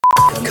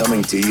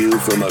Coming to you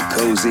from a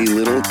cozy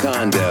little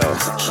condo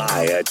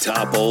high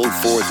atop Old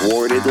 4th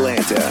Ward,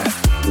 Atlanta.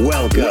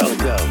 Welcome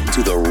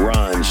to The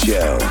Ron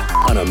Show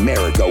on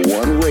America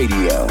One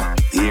Radio.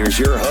 Here's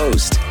your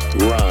host,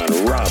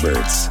 Ron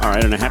Roberts. All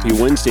right, and a happy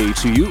Wednesday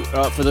to you.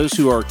 For those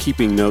who are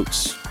keeping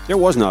notes, there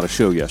was not a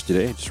show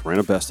yesterday. I just ran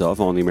a best of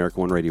on the America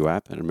One Radio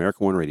app at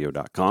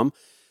AmericaOneRadio.com.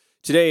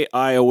 Today,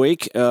 I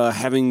awake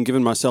having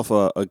given myself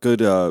a good,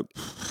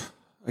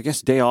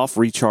 day off,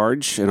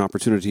 recharge, an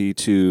opportunity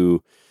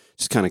to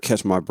just kind of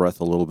catch my breath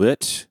a little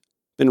bit.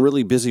 Been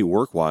really busy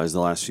work-wise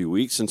the last few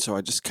weeks, and so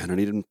I just kind of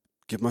needed to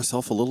give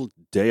myself a little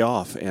day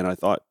off, and I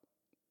thought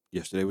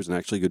yesterday was an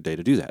actually good day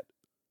to do that.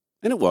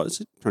 And it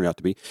was. It turned out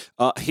to be.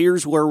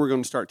 Here's where we're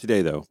going to start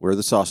today, though, where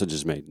the sausage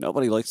is made.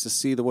 Nobody likes to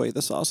see the way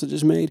the sausage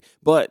is made,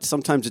 but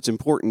sometimes it's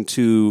important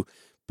to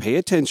pay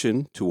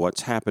attention to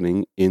what's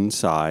happening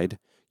inside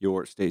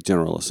your state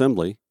general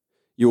assembly,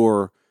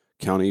 your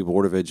county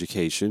board of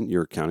education,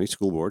 your county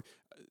school board,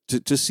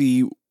 to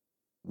see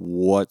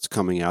what's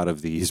coming out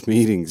of these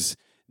meetings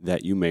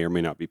that you may or may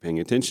not be paying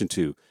attention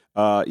to.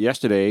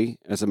 Yesterday,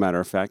 as a matter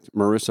of fact,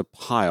 Marissa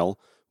Pyle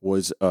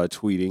was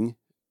tweeting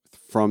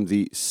from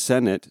the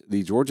Senate,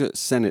 the Georgia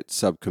Senate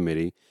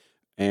subcommittee,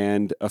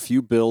 and a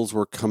few bills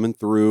were coming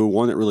through.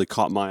 One that really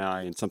caught my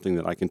eye and something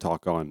that I can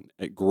talk on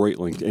at great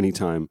length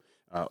anytime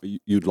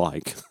you'd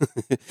like,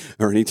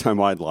 or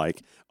anytime I'd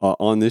like,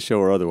 on this show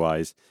or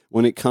otherwise,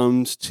 when it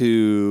comes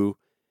to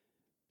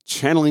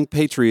channeling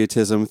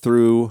patriotism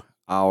through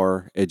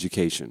our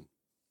education.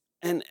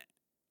 And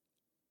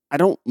I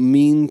don't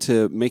mean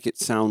to make it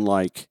sound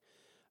like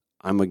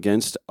I'm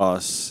against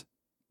us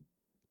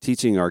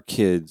teaching our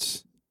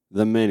kids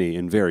the many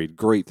and varied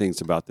great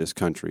things about this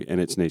country and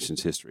its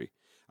nation's history.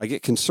 I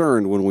get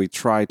concerned when we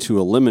try to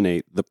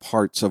eliminate the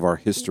parts of our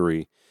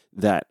history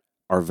that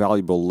are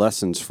valuable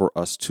lessons for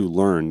us to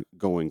learn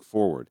going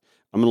forward.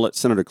 I'm going to let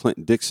Senator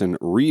Clint Dixon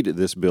read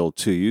this bill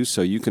to you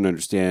so you can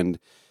understand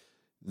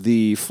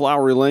the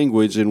flowery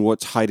language and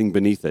what's hiding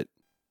beneath it.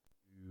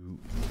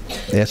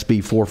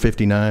 SB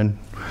 459,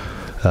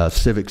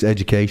 civics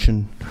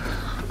education,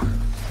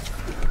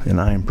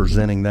 and I am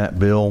presenting that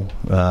bill.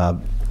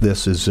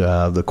 This is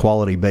the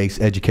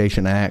Quality-Based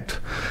Education Act,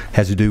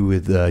 has to do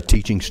with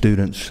teaching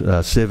students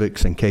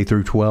civics in K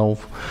through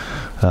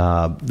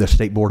 12. The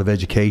State Board of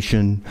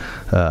Education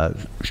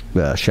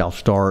shall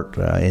start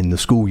in the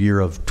school year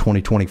of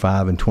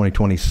 2025 and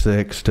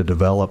 2026 to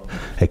develop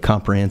a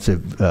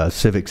comprehensive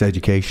civics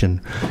education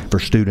for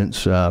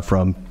students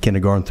from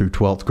kindergarten through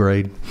 12th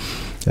grade.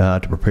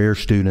 To prepare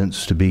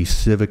students to be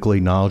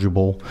civically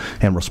knowledgeable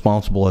and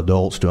responsible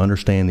adults to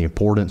understand the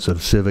importance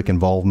of civic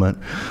involvement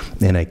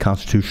in a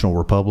constitutional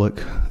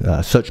republic.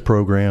 Such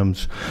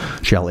programs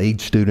shall aid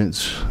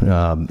students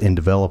in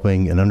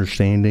developing an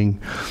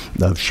understanding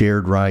of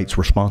shared rights,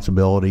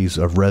 responsibilities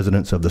of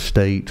residents of the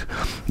state,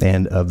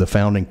 and of the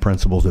founding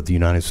principles of the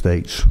United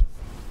States.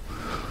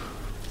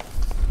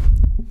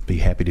 Be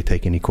happy to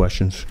take any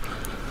questions.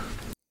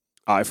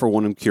 I, for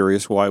one, am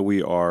curious why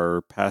we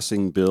are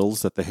passing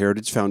bills that the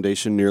Heritage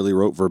Foundation nearly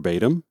wrote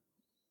verbatim,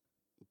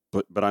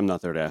 but I'm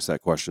not there to ask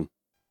that question.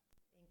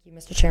 Thank you,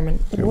 Mr. Chairman.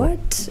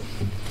 What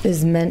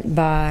is meant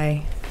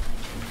by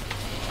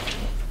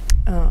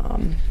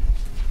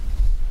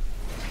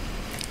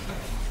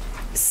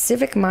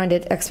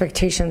civic-minded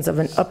expectations of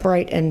an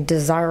upright and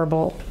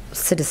desirable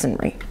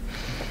citizenry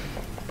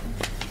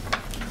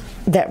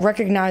that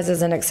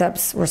recognizes and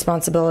accepts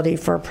responsibility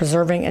for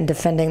preserving and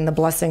defending the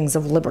blessings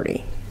of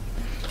liberty?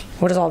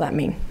 What does all that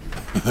mean?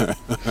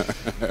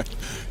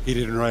 He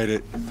didn't write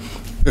it.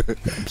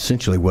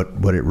 Essentially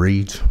what it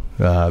reads,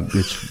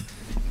 it's,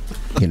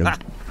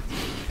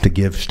 to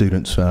give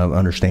students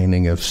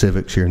understanding of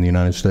civics here in the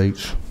United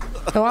States.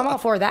 Oh, I'm all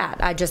for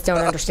that. I just don't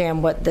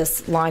understand what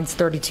this lines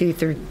 32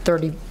 through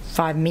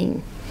 35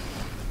 mean.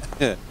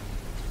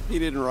 He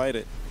didn't write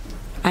it.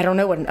 I don't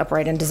know what an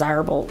upright and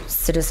desirable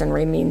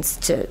citizenry means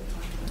to...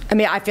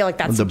 I feel like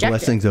that's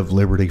subjective. The blessings of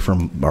liberty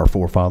from our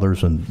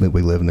forefathers, and that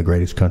we live in the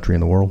greatest country in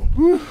the world.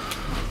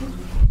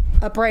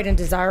 Upright and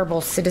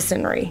desirable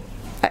citizenry.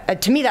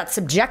 To me, that's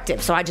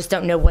subjective, so I just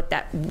don't know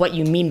what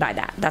you mean by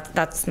that.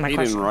 That's my question.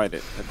 He didn't write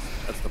it.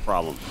 That's the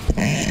problem.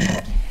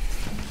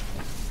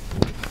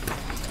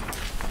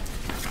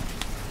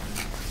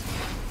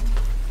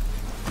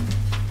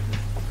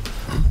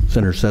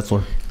 Senator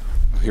Setzler.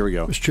 Here we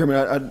go. Mr.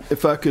 Chairman,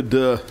 if I could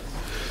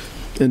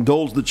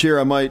indulge the chair,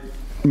 I might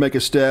make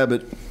a stab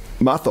at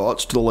my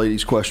thoughts to the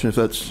lady's question,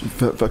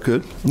 if I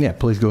could. Yeah,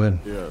 please go ahead.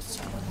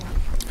 Yes.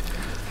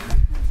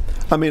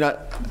 I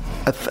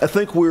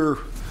think we're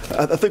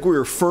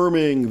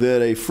affirming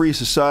that a free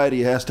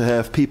society has to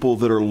have people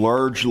that are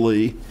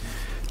largely,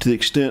 to the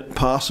extent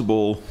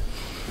possible,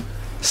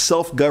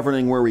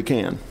 self-governing where we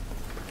can.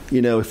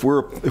 If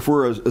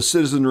we're a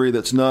citizenry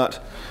that's not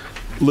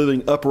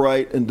living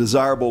upright and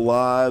desirable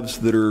lives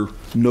that are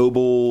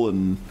noble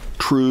and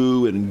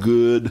true and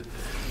good,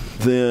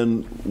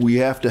 then we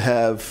have to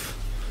have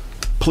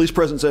police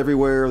presence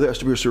everywhere. There has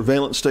to be a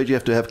surveillance state. You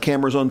have to have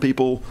cameras on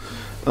people.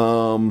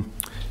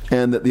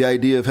 and that the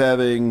idea of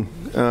having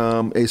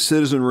a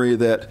citizenry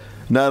that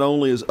not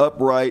only is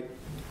upright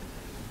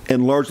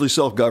and largely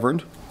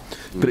self-governed,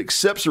 but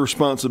accepts the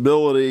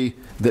responsibility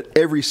that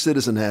every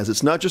citizen has.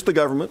 It's not just the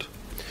government.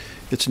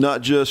 It's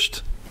not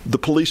just the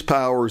police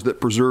powers that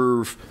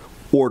preserve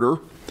order,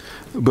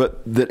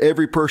 but that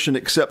every person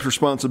accepts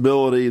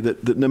responsibility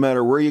that no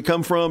matter where you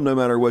come from, no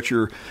matter what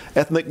your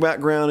ethnic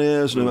background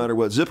is, no matter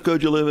what zip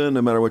code you live in,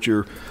 no matter what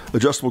your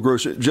adjusted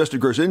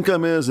gross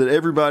income is, that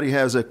everybody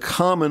has a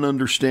common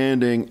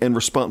understanding and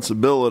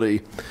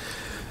responsibility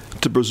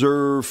to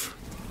preserve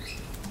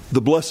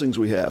the blessings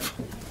we have.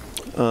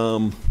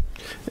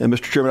 And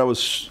Mr. Chairman, I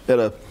was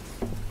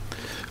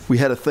we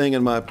had a thing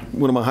in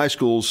one of my high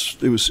schools.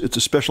 It's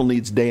a special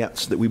needs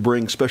dance that we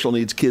bring special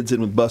needs kids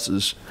in with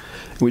buses.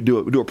 And we do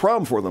a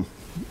prom for them.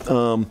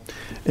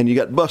 And you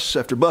got bus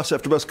after bus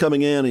after bus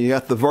coming in, and you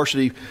got the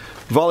varsity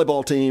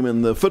volleyball team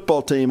and the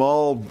football team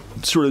all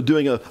sort of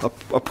doing a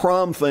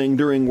prom thing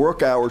during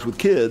work hours with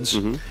kids.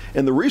 Mm-hmm.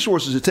 And the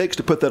resources it takes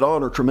to put that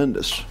on are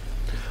tremendous.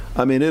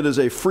 I mean, it is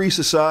a free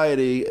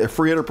society, a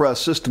free enterprise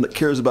system that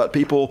cares about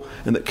people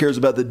and that cares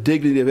about the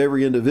dignity of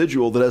every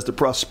individual, that has the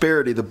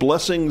prosperity, the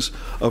blessings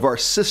of our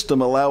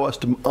system allow us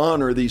to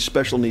honor these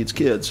special needs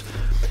kids.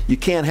 You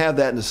can't have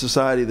that in a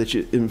society that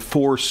you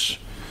enforce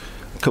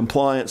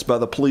compliance by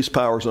the police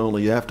powers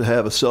only. You have to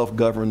have a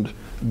self-governed,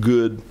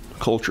 good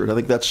culture. And I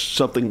think that's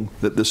something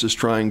that this is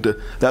trying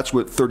to, that's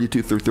what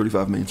 32 through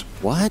 35 means.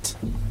 What?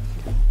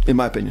 In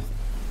my opinion.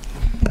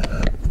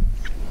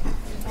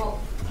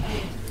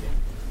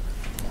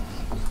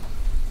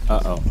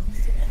 Uh-oh.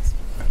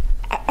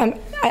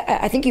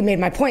 I think you made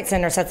my point,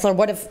 Senator Setzler.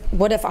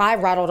 What if I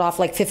rattled off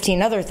like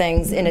 15 other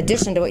things in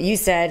addition to what you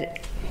said?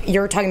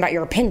 You're talking about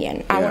your opinion.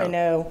 Yeah. I want to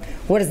know,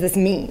 what does this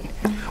mean?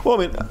 Well,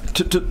 I mean,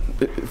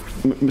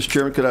 Mr.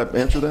 Chairman, could I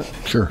answer that?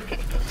 Sure.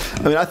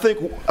 I mean, I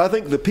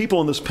think the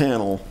people in this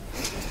panel,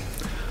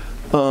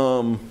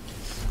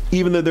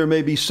 even though there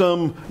may be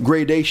some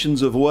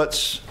gradations of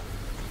what's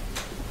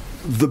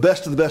the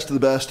best of the best of the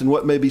best and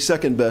what may be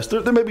second best,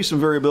 there may be some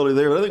variability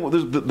there, but I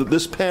think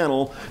this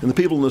panel and the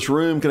people in this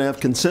room can have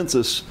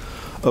consensus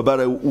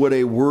about what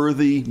a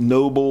worthy,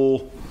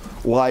 noble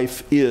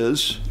life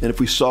is, and if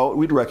we saw it,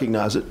 we'd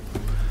recognize it.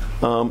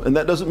 And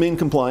that doesn't mean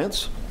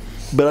compliance,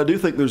 but I do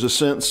think there's a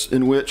sense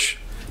in which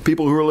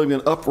people who are living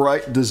an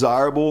upright,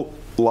 desirable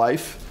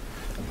life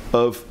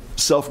of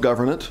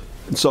self-governance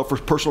and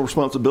personal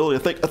responsibility,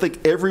 I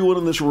think everyone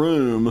in this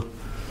room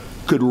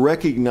could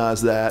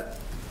recognize that,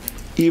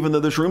 even though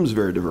this room is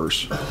very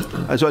diverse.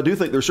 And so I do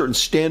think there are certain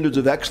standards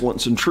of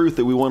excellence and truth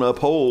that we want to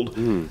uphold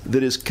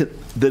that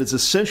is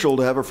essential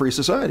to have a free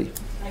society.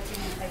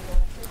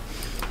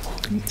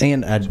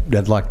 And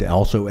I'd like to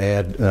also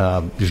add,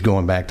 just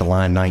going back to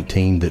line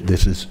 19, that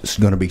this is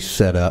going to be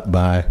set up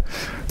by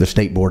the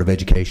State Board of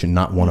Education,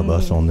 not one of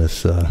us on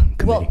this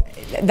committee. Well,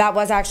 that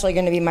was actually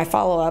going to be my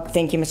follow-up.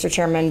 Thank you, Mr.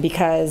 Chairman,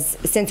 because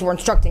since we're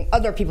instructing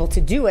other people to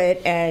do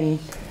it, and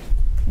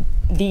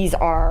these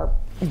are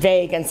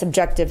vague and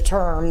subjective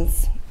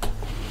terms,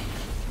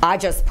 I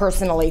just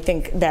personally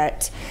think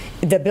that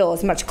the bill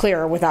is much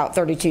clearer without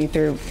 32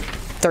 through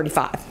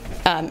 35.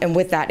 And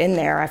with that in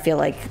there, I feel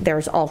like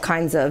there's all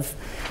kinds of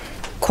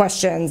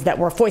questions that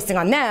we're foisting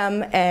on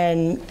them,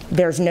 and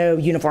there's no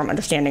uniform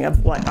understanding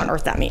of what on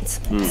earth that means.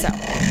 So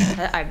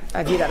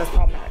I view that as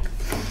problematic.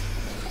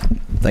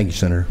 Thank you,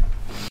 Senator.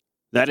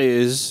 That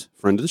is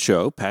friend of the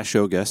show, past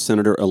show guest,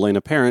 Senator Elena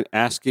Parent,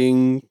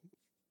 asking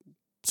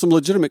some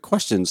legitimate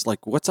questions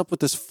like, what's up with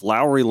this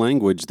flowery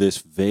language, this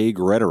vague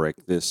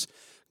rhetoric, this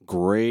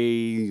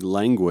gray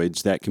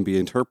language that can be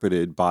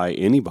interpreted by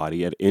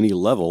anybody at any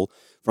level,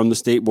 from the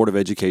State Board of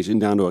Education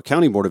down to a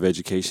county board of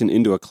education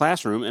into a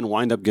classroom, and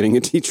wind up getting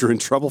a teacher in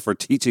trouble for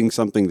teaching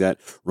something that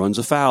runs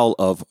afoul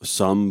of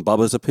some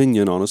Bubba's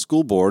opinion on a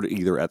school board,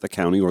 either at the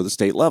county or the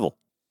state level.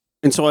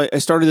 And so I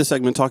started this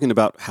segment talking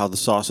about how the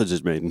sausage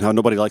is made and how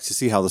nobody likes to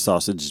see how the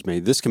sausage is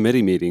made. This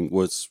committee meeting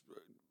was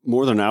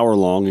more than an hour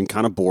long and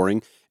kind of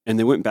boring, and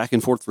they went back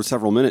and forth for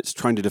several minutes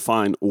trying to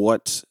define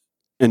what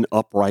an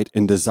upright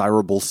and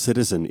desirable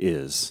citizen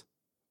is.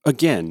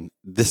 Again,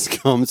 this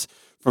comes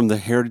from the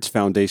Heritage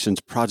Foundation's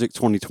Project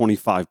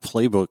 2025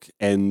 playbook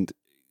and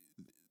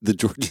the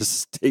Georgia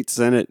State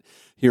Senate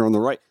here on the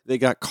right. They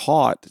got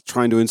caught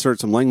trying to insert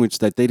some language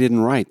that they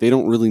didn't write. They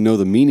don't really know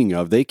the meaning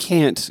of. They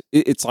can't.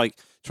 It's like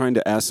trying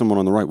to ask someone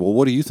on the right, well,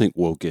 what do you think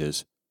woke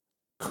is?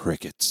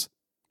 Crickets.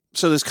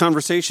 So this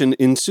conversation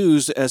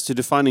ensues as to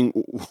defining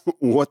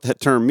what that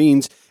term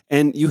means,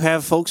 and you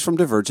have folks from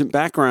divergent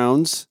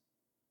backgrounds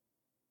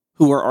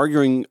who are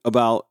arguing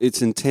about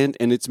its intent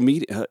and its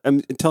meaning.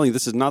 I'm telling you,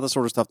 this is not the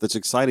sort of stuff that's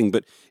exciting,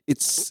 but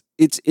it's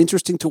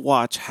interesting to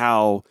watch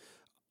how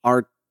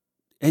our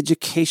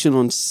education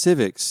on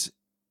civics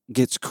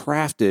gets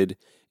crafted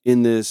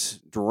in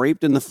this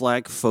draped in the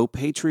flag faux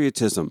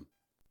patriotism.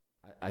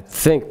 I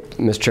think,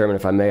 Mr. Chairman,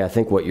 if I may, I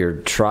think what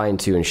you're trying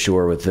to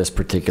ensure with this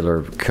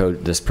particular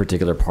code, this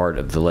particular part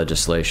of the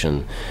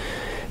legislation,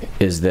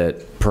 is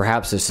that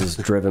perhaps this is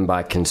driven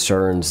by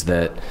concerns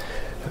that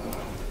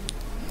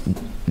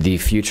the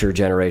future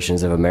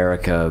generations of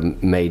America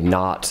may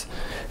not,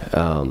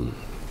 that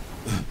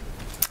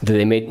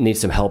they may need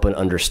some help in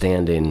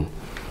understanding,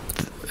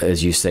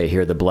 as you say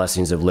here, the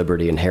blessings of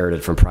liberty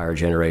inherited from prior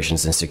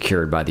generations and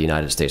secured by the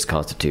United States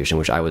Constitution,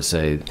 which I would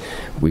say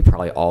we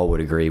probably all would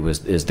agree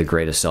is the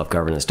greatest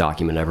self-governance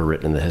document ever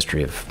written in the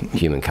history of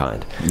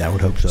humankind. I would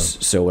hope so.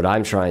 So what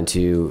I'm trying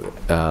to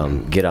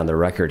get on the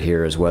record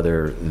here is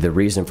whether the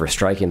reason for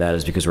striking that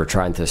is because we're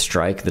trying to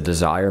strike the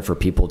desire for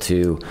people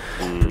to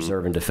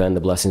preserve and defend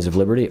the blessings of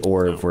liberty,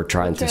 or if we're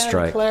trying to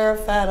strike...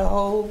 clarify the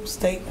whole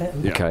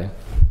statement. Yeah. Okay.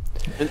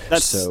 And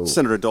that's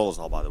Senator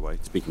Dolezal, by the way,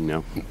 speaking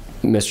now.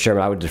 Mr.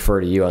 Chairman, I would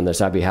defer to you on this.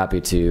 I'd be happy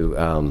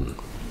to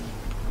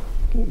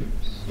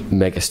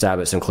make a stab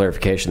at some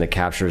clarification that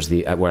captures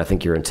what I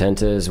think your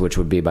intent is, which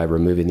would be by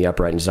removing the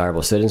upright and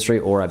desirable citizenry,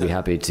 or I'd be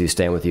happy to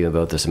stand with you and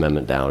vote this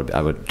amendment down.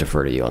 I would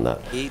defer to you on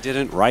that. He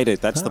didn't write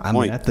it. That's the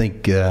point. I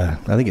think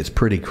it's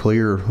pretty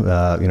clear,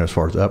 as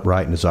far as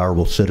upright and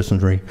desirable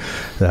citizenry.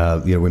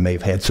 We may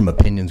have had some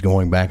opinions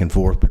going back and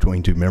forth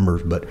between two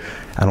members, but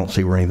I don't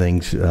see where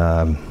anything's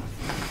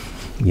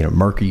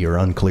murky or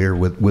unclear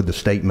with the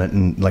statement.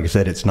 And like I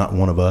said, it's not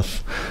one of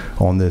us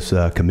on this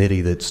committee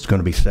that's going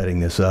to be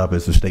setting this up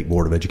as the State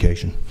Board of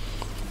Education.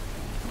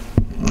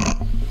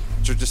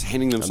 You're just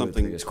handing them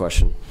something. This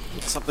question.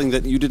 Something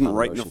that you didn't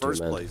write in the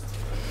first place.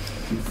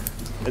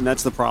 And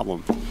that's the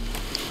problem.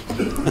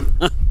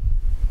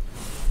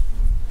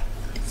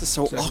 This is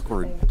so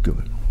awkward.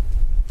 Good.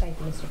 Thank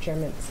you, Mr.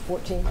 Chairman. It's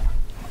 14.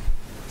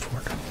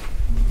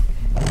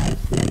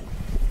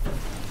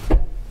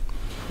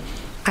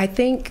 I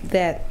think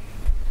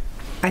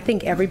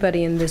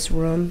everybody in this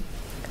room,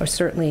 or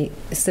certainly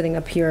sitting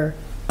up here,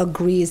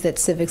 agrees that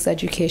civics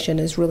education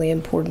is really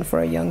important for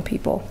our young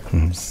people,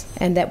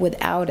 and that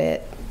without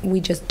it, we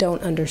just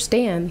don't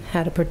understand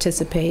how to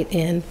participate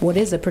in what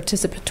is a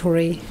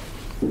participatory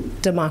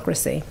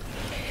democracy.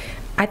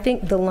 I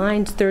think the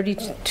lines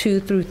 32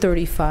 through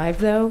 35,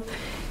 though,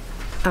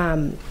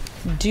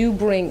 do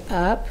bring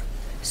up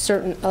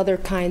certain other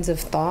kinds of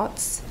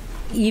thoughts,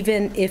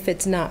 even if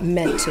it's not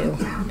meant to,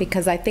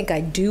 because I think I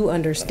do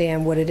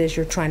understand what it is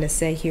you're trying to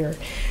say here.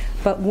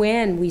 But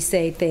when we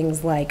say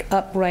things like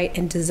upright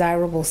and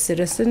desirable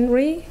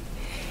citizenry,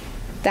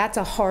 that's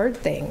a hard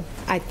thing,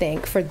 I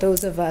think, for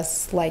those of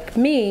us like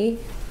me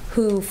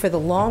who, for the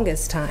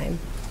longest time,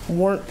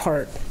 weren't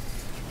part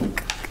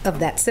of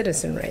that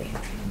citizenry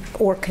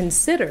or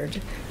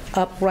considered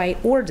upright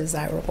or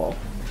desirable.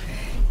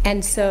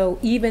 And so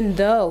even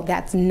though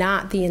that's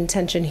not the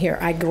intention here,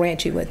 I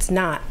grant you it's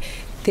not,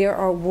 there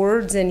are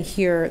words in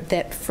here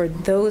that for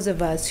those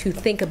of us who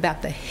think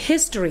about the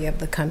history of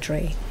the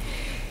country,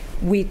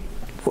 we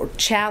were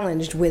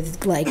challenged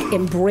with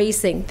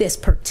embracing this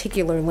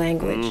particular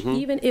language,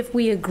 even if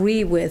we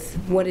agree with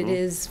what it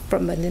is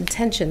from an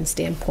intention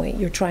standpoint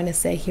you're trying to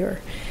say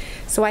here.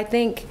 So I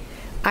think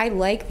I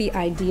like the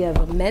idea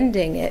of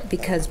amending it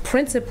because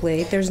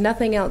principally there's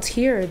nothing else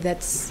here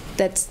that's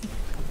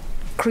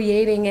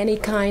creating any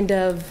kind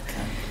of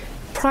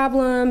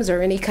problems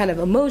or any kind of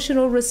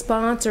emotional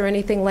response or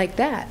anything like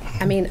that.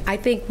 I mean, I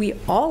think we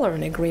all are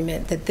in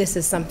agreement that this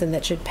is something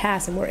that should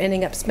pass, and we're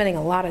ending up spending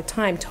a lot of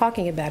time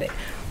talking about it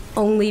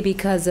only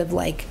because of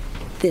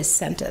this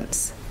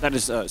sentence. That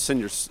is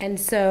Sonia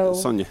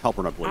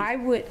Halpern, I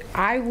believe.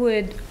 I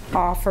would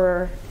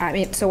offer,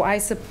 so I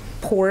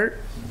support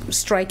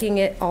striking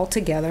it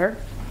altogether.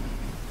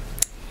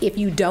 If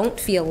you don't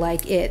feel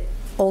like it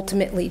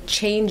ultimately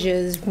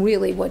changes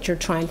really what you're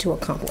trying to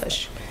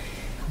accomplish.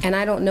 And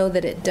I don't know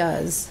that it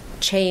does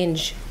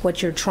change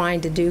what you're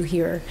trying to do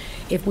here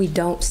if we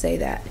don't say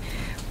that.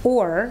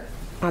 Or,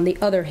 on the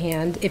other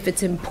hand, if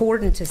it's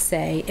important to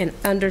say an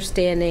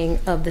understanding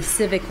of the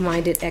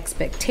civic-minded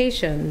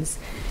expectations,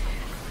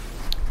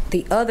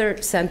 the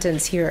other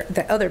sentence here,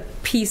 the other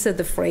piece of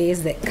the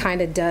phrase that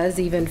kind of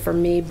does, even for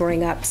me,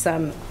 bring up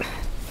some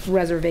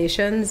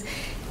reservations,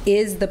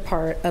 is the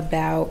part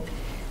about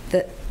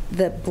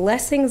the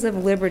blessings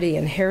of liberty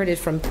inherited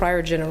from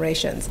prior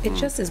generations. It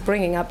just is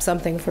bringing up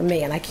something for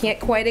me, and I can't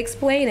quite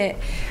explain it,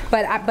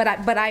 but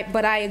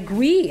I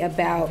agree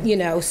about,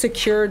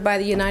 secured by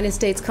the United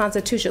States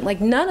Constitution.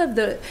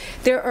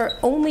 There are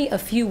only a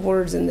few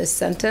words in this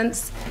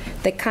sentence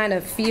that kind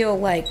of feel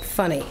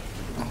funny.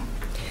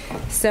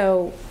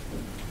 So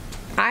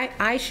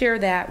I share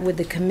that with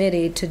the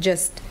committee to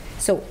just,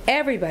 so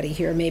everybody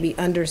here maybe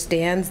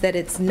understands that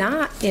it's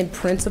not in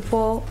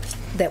principle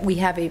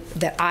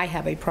that I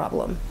have a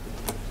problem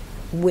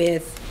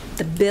with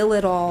the bill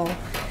at all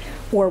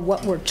or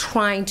what we're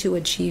trying to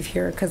achieve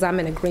here, because I'm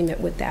in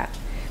agreement with that.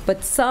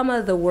 But some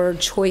of the word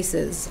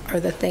choices are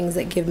the things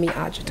that give me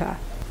agita.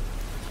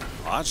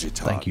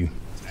 Agita? Thank you.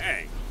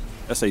 Dang.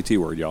 SAT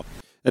word, y'all.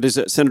 That is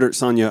Senator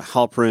Sonia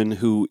Halpern,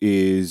 who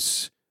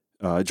is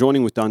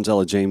joining with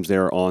Donzella James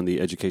there on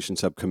the Education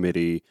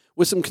Subcommittee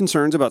with some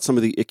concerns about some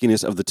of the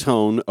ickiness of the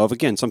tone of,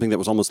 again, something that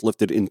was almost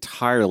lifted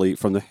entirely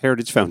from the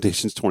Heritage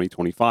Foundation's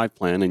 2025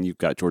 plan, and you've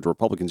got Georgia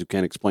Republicans who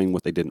can't explain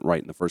what they didn't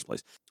write in the first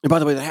place. And by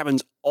the way, that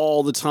happens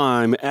all the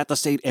time at the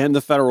state and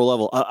the federal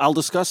level. I'll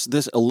discuss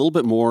this a little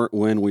bit more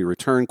when we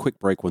return. Quick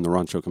break when The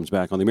Ron Show comes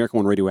back on the American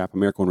One Radio app,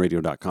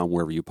 AmericanOneRadio.com,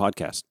 wherever you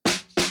podcast.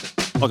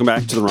 Welcome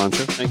back to The Ron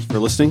Show. Thank you for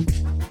listening.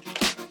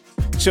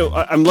 So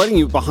I'm letting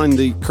you behind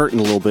the curtain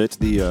a little bit,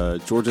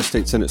 the Georgia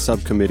State Senate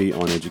Subcommittee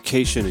on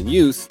Education and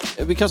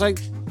Youth, because I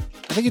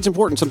think it's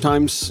important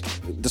sometimes,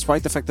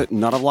 despite the fact that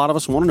not a lot of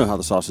us want to know how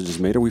the sausage is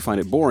made or we find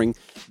it boring,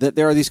 that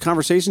there are these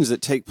conversations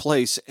that take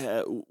place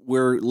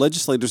where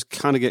legislators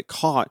kind of get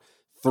caught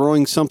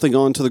throwing something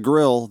onto the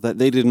grill that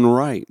they didn't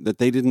write, that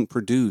they didn't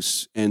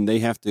produce, and they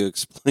have to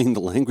explain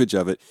the language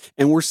of it.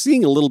 And we're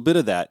seeing a little bit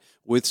of that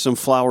with some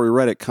flowery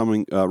rhetoric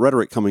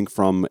coming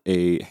from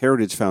a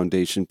Heritage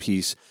Foundation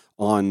piece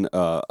on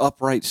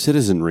upright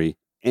citizenry,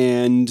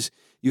 and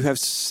you have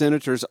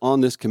senators on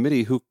this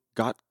committee who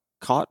got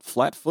caught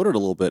flat-footed a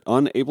little bit,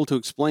 unable to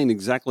explain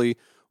exactly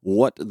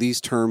what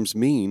these terms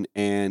mean,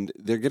 and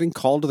they're getting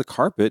called to the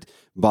carpet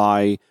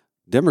by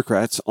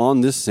Democrats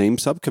on this same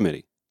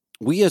subcommittee.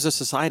 We as a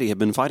society have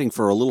been fighting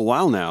for a little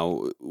while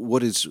now.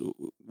 What is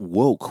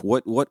woke?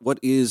 What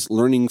is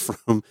learning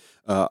from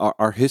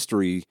our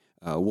history?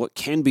 What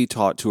can be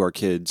taught to our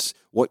kids?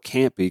 What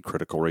can't be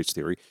critical race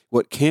theory?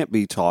 What can't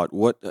be taught?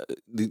 What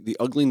the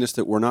ugliness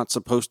that we're not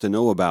supposed to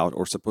know about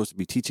or supposed to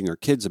be teaching our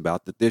kids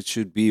about that they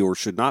should be or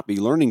should not be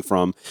learning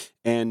from?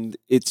 And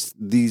it's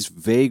these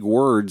vague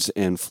words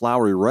and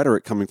flowery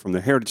rhetoric coming from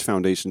the Heritage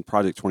Foundation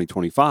Project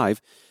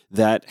 2025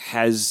 that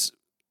has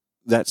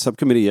that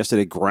subcommittee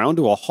yesterday ground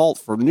to a halt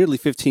for nearly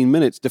 15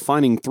 minutes,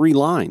 defining 3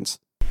 lines.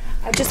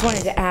 I just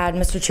wanted to add,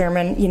 Mr.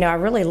 Chairman, I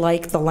really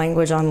like the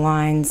language on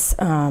lines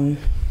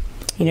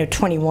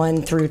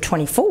 21 through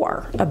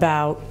 24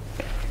 about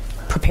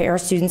prepare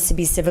students to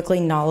be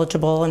civically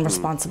knowledgeable and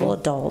responsible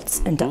adults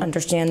and to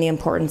understand the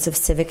importance of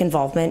civic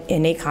involvement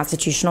in a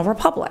constitutional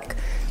republic.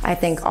 I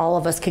think all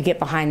of us could get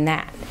behind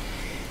that.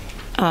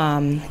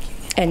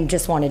 And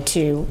just wanted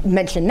to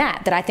mention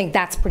that I think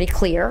that's pretty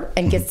clear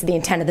and gets to the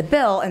intent of the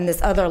bill, and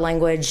this other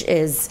language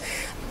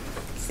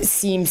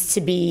seems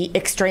to be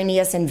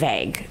extraneous and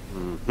vague.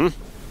 Mm-hmm.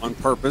 On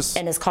purpose.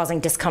 And is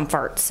causing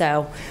discomfort.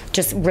 So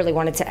just really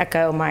wanted to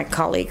echo my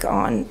colleague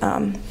on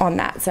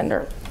that,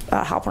 Senator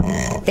Halpern.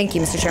 Thank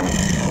you, Mr. Chairman.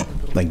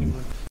 Thank you.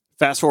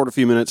 Fast forward a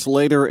few minutes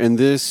later, and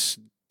this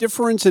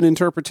difference in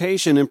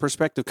interpretation and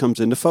perspective comes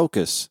into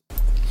focus.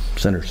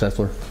 Senator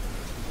Sessler.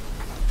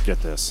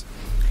 Get this.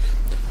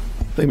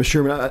 Thank you, Mr.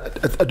 Chairman.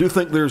 I do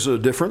think there's a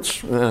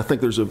difference, and I think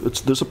there's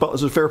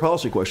a fair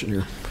policy question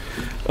here.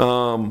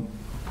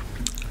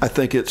 I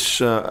think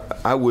it's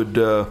I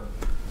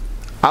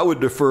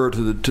would defer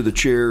to the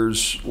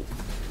chair's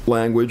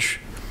language,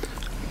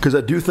 because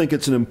I do think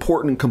it's an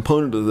important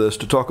component of this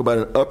to talk about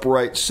an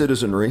upright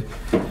citizenry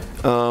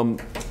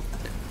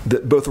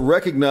that both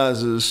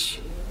recognizes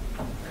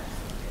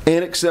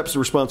and accepts the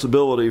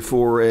responsibility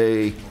for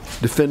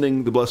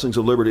defending the blessings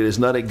of liberty. It is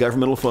not a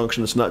governmental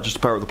function. It's not just the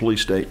power of the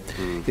police state.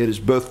 It is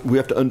both. We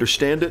have to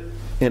understand it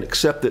and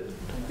accept it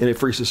in a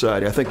free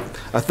society. I think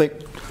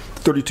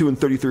 32 and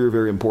 33 are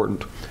very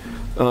important.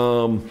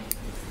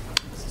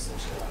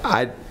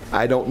 I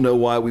don't know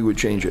why we would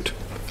change it.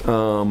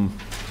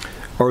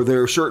 Are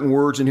there certain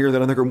words in here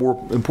that I think are more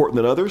important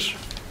than others?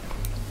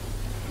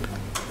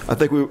 I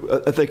think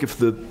if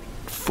the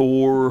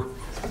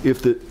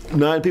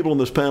 9 people on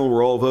this panel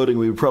were all voting,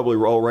 we would probably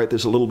all write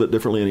this a little bit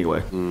differently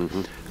anyway.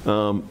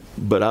 Mm-hmm.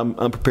 But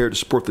I'm prepared to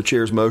support the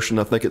chair's motion.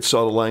 I think it's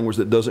solid language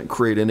that doesn't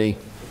create any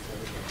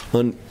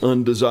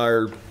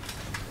undesired,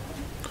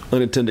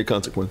 unintended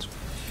consequence.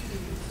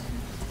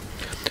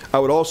 I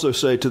would also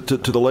say to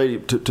the lady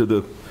to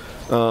the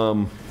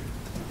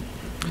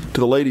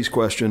lady's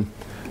question,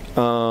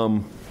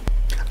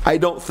 I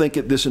don't think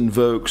I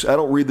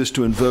don't read this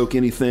to invoke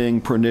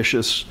anything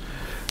pernicious.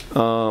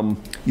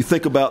 You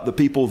think about the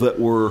people that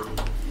were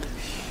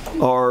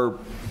our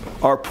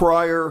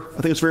prior.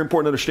 I think it's very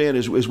important to understand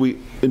as we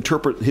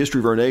interpret the history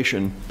of our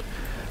nation,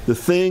 the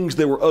things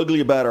that were ugly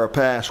about our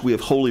past we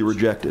have wholly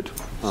rejected.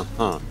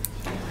 Uh-huh.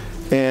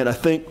 And I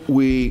think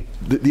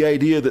the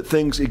idea that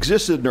things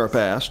existed in our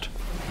past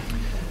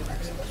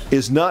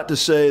is not to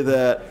say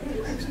that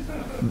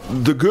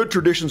the good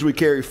traditions we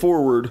carry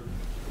forward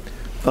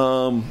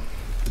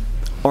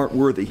aren't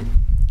worthy.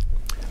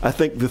 I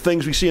think the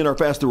things we see in our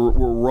past that were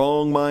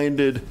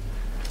wrong-minded,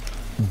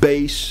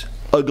 base,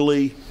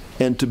 ugly,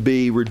 and to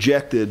be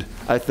rejected,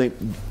 I think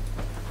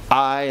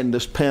I and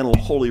this panel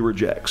wholly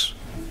rejects.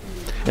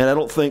 And I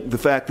don't think the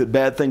fact that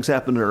bad things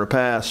happened in our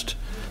past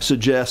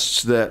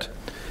suggests that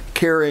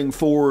carrying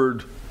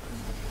forward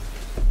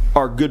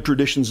our good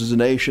traditions as a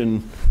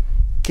nation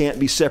can't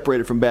be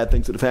separated from bad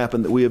things that have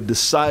happened, that we have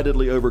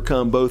decidedly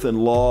overcome both in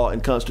law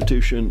and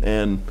constitution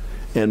and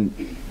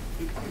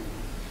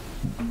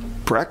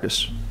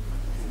practice.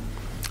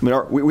 I mean,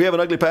 we have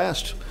an ugly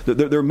past.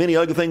 There are many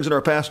ugly things in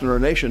our past in our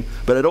nation,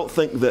 but I don't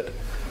think that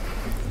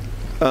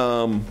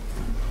I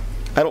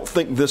don't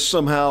think this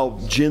somehow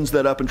gins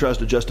that up and tries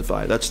to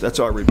justify it. That's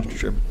how I read it, Mr.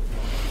 Chairman.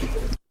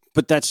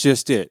 But that's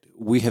just it.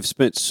 We have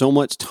spent so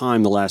much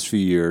time the last few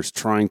years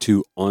trying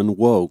to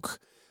unwoke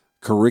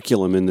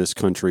curriculum in this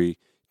country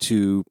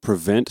to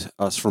prevent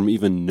us from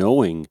even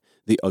knowing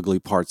the ugly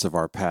parts of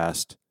our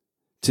past,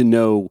 to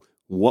know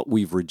what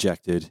we've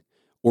rejected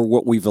or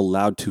what we've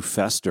allowed to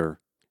fester.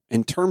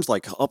 And terms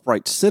like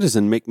upright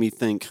citizen make me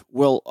think,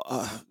 well,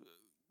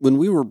 when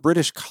we were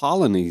British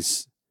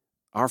colonies,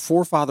 our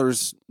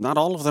forefathers, not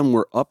all of them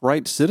were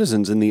upright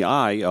citizens in the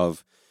eye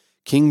of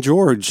King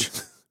George,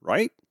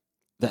 right?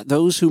 That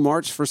those who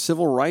marched for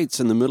civil rights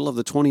in the middle of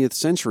the 20th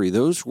century,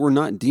 those were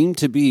not deemed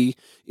to be,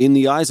 in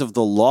the eyes of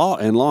the law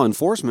and law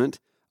enforcement,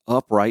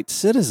 upright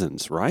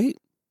citizens, right?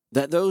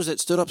 That those that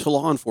stood up to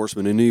law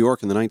enforcement in New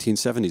York in the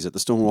 1970s at the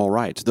Stonewall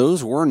riots,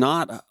 those were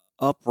not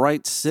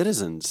upright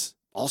citizens.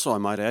 Also, I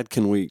might add,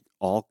 can we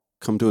all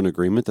come to an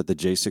agreement that the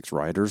J6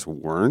 rioters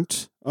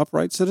weren't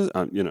upright citizens?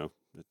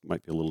 It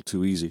might be a little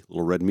too easy, a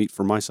little red meat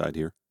from my side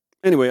here.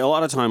 Anyway, a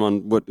lot of time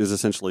on what is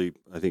essentially,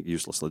 I think,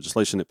 useless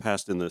legislation. It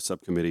passed in the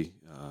subcommittee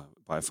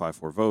by a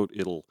 5-4 vote.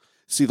 It'll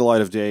see the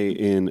light of day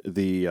in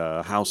the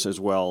House as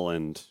well,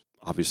 and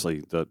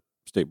obviously the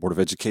State Board of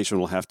Education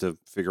will have to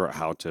figure out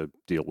how to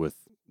deal with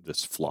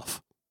this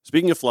fluff.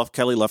 Speaking of fluff,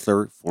 Kelly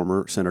Loeffler,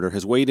 former senator,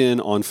 has weighed in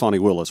on Fani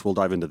Willis. We'll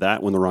dive into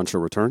that when the Ron Show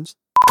returns.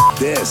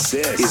 This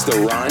is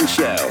the Ron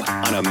Show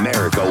on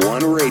America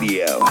One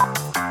Radio.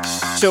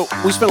 So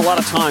we spent a lot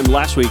of time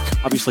last week,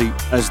 obviously,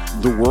 as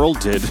the world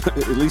did,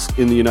 at least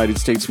in the United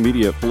States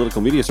media, political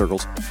media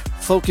circles,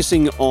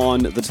 focusing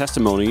on the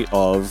testimony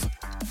of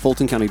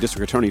Fulton County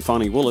District Attorney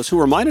Fani Willis, who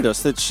reminded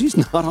us that she's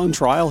not on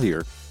trial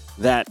here,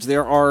 that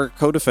there are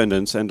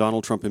co-defendants and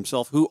Donald Trump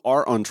himself who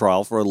are on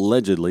trial for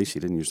allegedly, she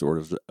didn't use the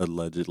word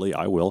allegedly,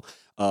 I will,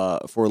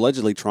 for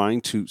allegedly trying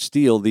to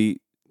steal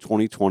the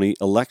 2020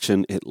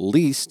 election, at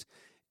least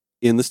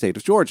in the state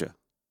of Georgia,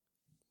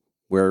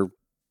 where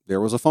there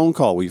was a phone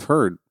call we've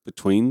heard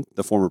between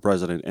the former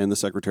president and the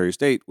Secretary of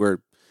State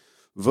where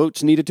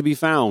votes needed to be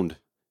found.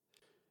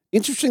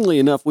 Interestingly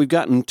enough, we've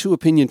gotten 2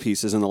 opinion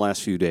pieces in the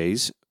last few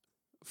days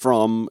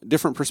from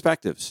different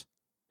perspectives.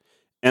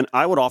 And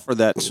I would offer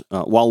that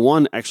while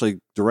one actually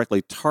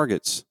directly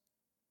targets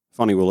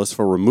Fani Willis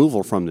for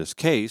removal from this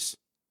case,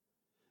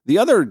 the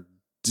other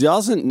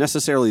doesn't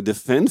necessarily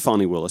defend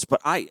Fani Willis.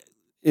 But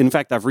in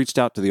fact, I've reached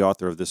out to the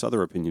author of this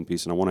other opinion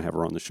piece, and I want to have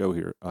her on the show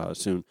here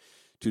soon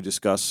to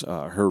discuss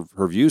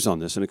her views on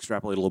this and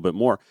extrapolate a little bit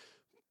more.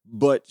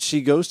 But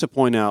she goes to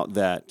point out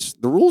that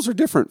the rules are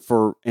different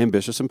for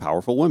ambitious and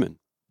powerful women.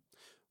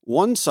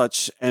 One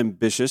such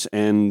ambitious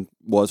and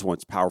was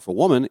once powerful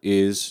woman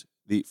is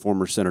the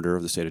former senator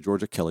of the state of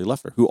Georgia, Kelly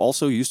Loeffler, who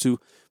also used to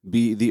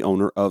be the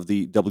owner of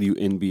the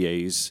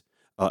WNBA's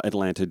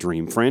Atlanta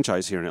Dream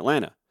franchise here in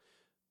Atlanta,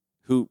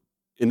 who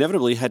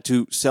inevitably had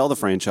to sell the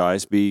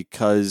franchise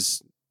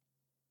because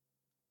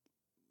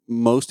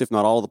most, if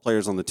not all, of the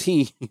players on the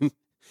team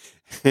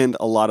and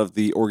a lot of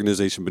the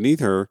organization beneath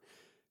her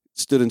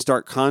stood in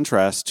stark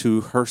contrast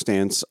to her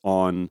stance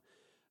on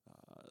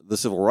the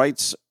civil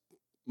rights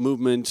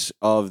movement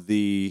of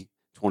the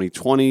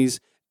 2020s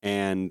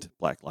and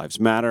Black Lives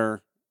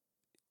Matter.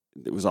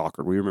 It was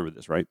awkward. We remember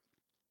this, right?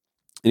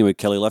 Anyway,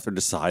 Kelly Loeffler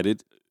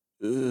decided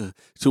to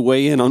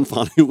weigh in on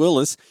Fani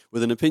Willis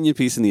with an opinion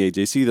piece in the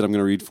AJC that I'm going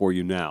to read for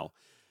you now.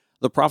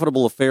 The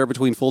profitable affair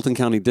between Fulton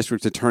County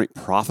District Attorney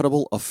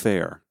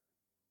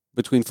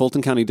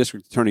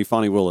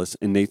Fani Willis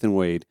and Nathan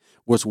Wade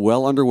was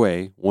well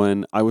underway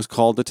when I was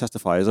called to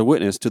testify as a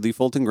witness to the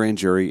Fulton grand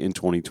jury in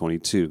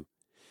 2022.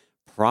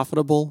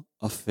 Profitable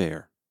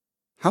affair.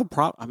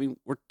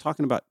 We're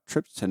talking about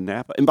trips to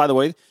Napa. And by the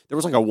way, there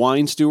was like a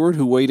wine steward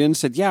who weighed in and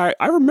said, yeah,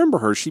 I remember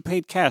her. She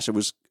paid cash. It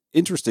was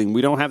interesting.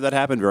 We don't have that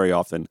happen very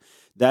often.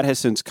 That has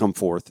since come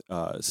forth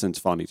since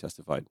Fani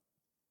testified.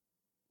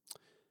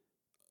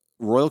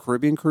 Royal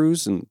Caribbean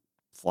cruise and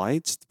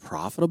flights,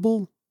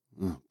 profitable?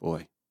 Oh,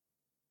 boy.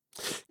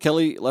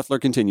 Kelly Loeffler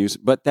continues,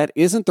 but that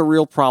isn't the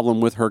real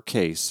problem with her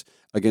case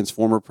against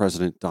former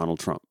President Donald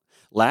Trump.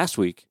 Last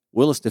week,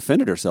 Willis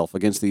defended herself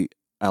against the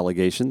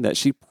allegation that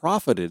she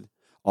profited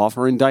off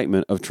her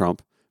indictment of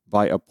Trump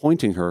by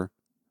appointing her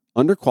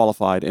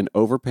underqualified and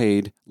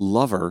overpaid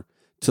lover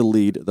to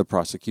lead the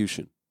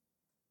prosecution.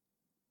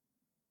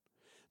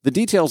 The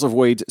details of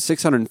Wade's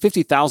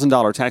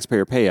 $650,000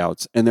 taxpayer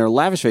payouts and their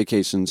lavish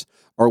vacations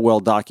are well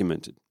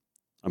documented.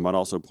 I might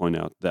also point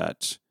out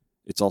that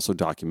it's also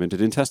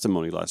documented in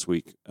testimony last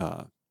week,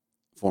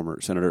 former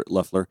Senator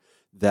Loeffler,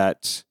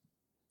 that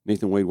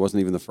Nathan Wade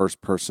wasn't even the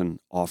first person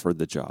offered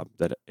the job,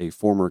 that a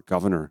former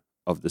governor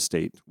of the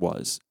state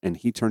was, and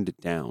he turned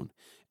it down,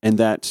 and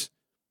that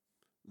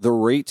the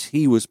rate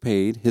he was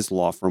paid, his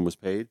law firm was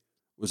paid,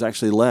 was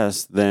actually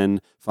less than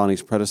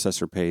Fani's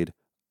predecessor paid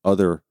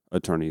other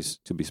attorneys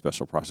to be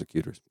special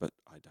prosecutors. But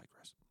I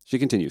digress. She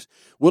continues.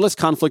 Willis'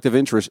 conflict of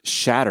interest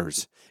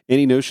shatters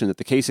any notion that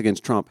the case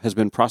against Trump has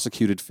been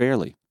prosecuted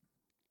fairly.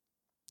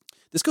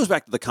 This goes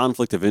back to the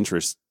conflict of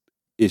interest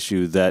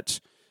issue that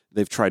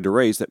they've tried to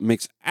raise that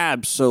makes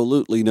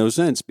absolutely no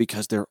sense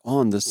because they're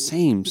on the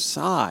same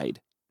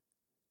side.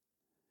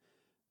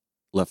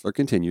 Loeffler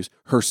continues,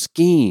 her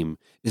scheme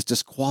is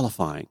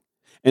disqualifying,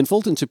 and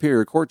Fulton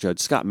Superior Court Judge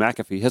Scott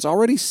McAfee has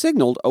already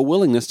signaled a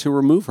willingness to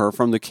remove her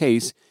from the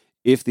case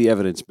if the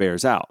evidence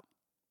bears out.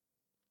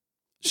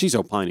 She's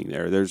opining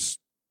there.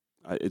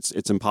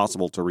 It's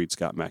impossible to read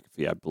Scott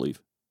McAfee, I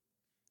believe.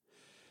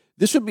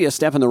 This would be a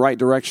step in the right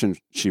direction,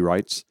 she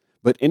writes,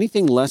 but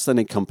anything less than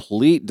a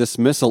complete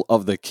dismissal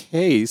of the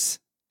case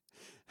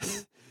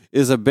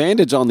is a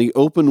bandage on the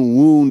open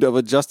wound of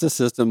a justice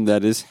system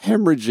that is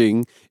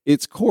hemorrhaging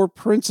its core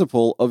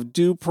principle of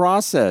due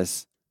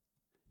process.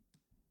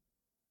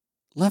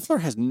 Loeffler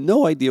has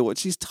no idea what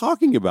she's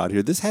talking about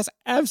here. This has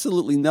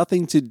absolutely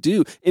nothing to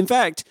do. In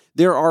fact,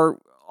 there are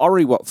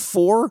already,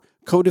 4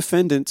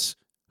 co-defendants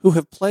who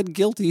have pled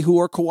guilty who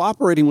are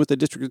cooperating with the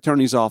district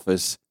attorney's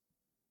office.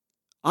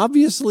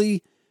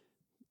 Obviously,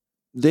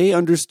 they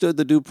understood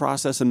the due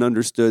process and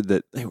understood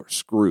that they were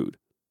screwed.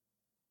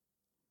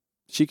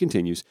 She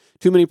continues,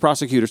 too many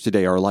prosecutors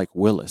today are like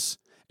Willis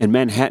and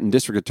Manhattan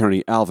District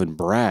Attorney Alvin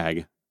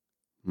Bragg.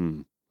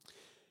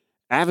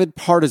 Avid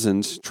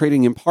partisans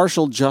trading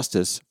impartial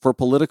justice for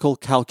political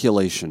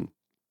calculation.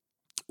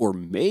 Or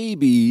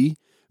maybe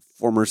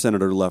former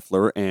Senator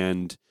Loeffler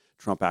and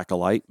Trump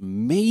acolyte,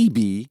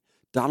 maybe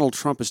Donald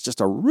Trump is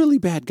just a really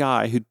bad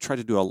guy who tried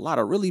to do a lot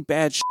of really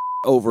bad shit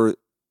over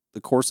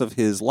the course of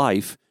his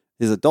life,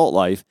 his adult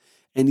life,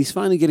 and he's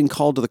finally getting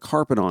called to the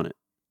carpet on it.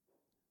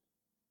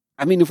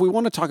 I mean, if we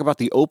want to talk about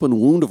the open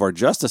wound of our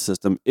justice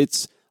system,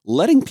 it's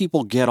letting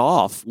people get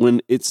off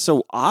when it's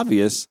so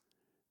obvious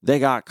they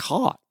got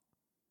caught.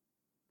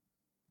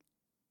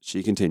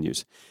 She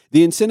continues,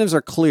 the incentives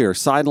are clear.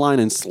 Sideline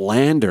and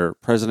slander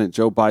President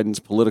Joe Biden's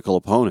political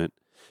opponent,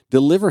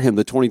 deliver him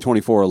the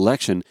 2024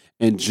 election,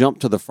 and jump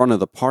to the front of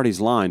the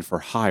party's line for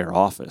higher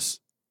office.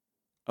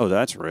 Oh,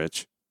 that's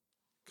rich.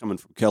 Coming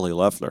from Kelly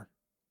Loeffler.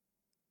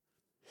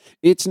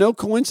 It's no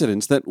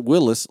coincidence that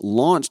Willis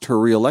launched her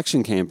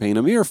re-election campaign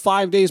a mere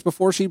 5 days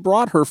before she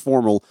brought her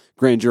formal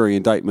grand jury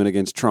indictment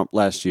against Trump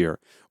last year,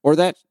 or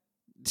that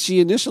she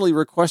initially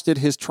requested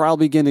his trial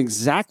begin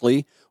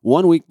exactly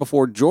 1 week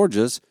before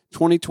Georgia's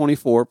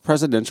 2024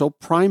 presidential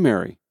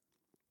primary.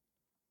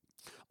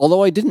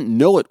 Although I didn't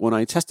know it when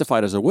I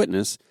testified as a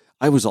witness,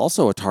 I was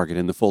also a target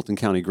in the Fulton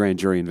County grand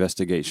jury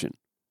investigation.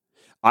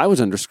 I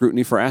was under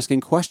scrutiny for asking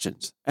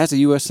questions, as a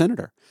U.S.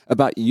 Senator,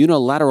 about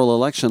unilateral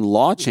election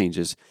law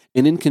changes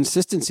and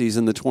inconsistencies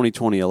in the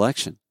 2020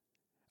 election.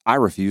 I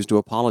refused to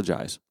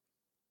apologize.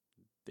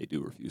 They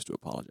do refuse to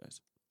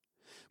apologize.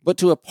 But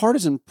to a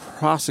partisan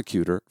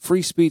prosecutor,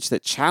 free speech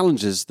that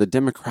challenges the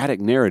Democratic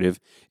narrative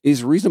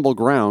is reasonable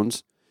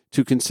grounds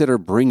to consider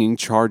bringing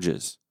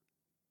charges.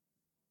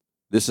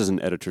 This is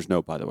an editor's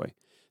note, by the way.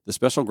 The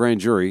special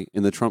grand jury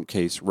in the Trump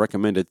case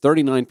recommended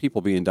 39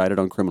 people be indicted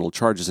on criminal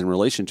charges in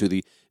relation to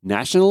the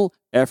national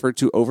effort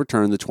to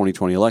overturn the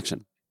 2020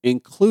 election,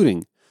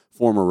 including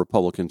former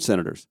Republican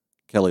senators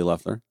Kelly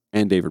Loeffler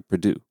and David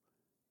Perdue.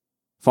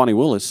 Fani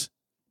Willis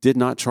did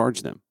not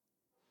charge them.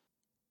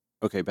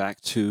 Okay, back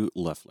to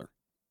Loeffler.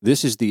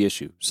 This is the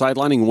issue.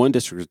 Sidelining one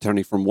district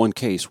attorney from one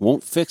case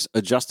won't fix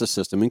a justice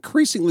system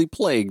increasingly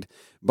plagued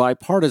by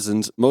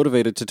partisans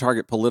motivated to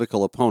target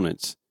political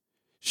opponents.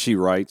 She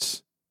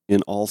writes,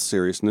 in all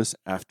seriousness,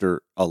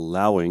 after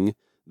allowing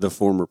the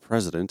former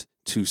president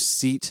to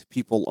seat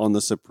people on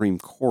the Supreme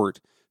Court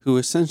who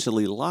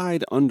essentially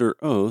lied under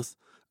oath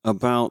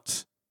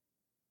about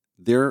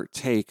their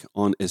take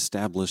on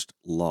established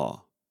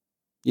law.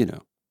 You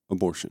know,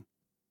 abortion.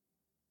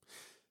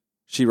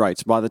 She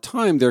writes, by the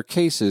time their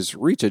cases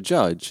reach a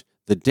judge,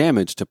 the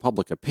damage to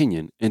public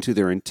opinion and to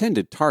their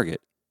intended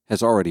target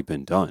has already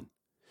been done.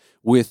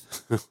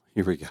 With,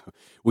 here we go,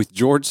 with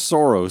George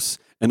Soros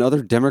and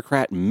other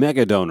Democrat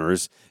mega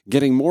donors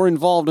getting more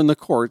involved in the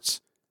courts,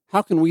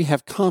 how can we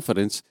have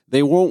confidence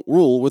they won't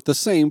rule with the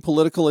same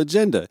political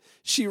agenda?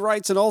 She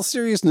writes in all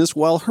seriousness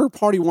while her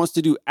party wants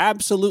to do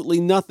absolutely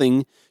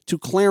nothing to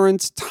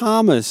Clarence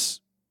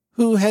Thomas,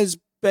 who has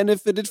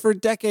benefited for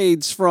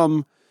decades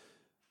from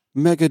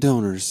mega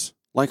donors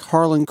like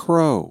Harlan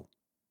Crow.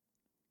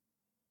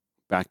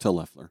 Back to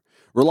Loeffler.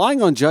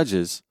 Relying on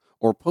judges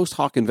or post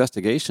hoc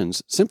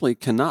investigations simply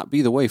cannot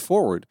be the way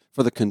forward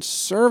for the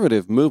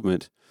conservative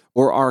movement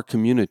or our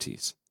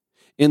communities.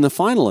 In the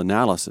final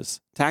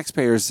analysis,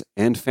 taxpayers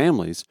and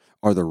families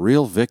are the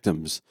real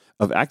victims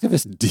of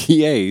activist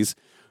DAs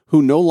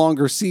who no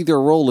longer see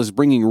their role as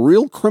bringing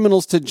real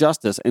criminals to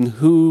justice and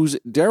whose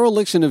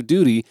dereliction of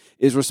duty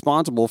is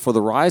responsible for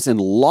the rise in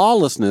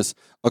lawlessness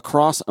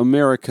across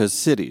America's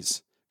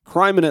cities.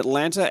 Crime in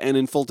Atlanta and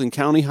in Fulton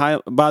County,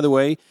 by the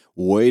way,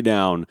 way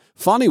down.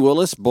 Fani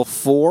Willis,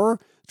 before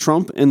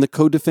Trump and the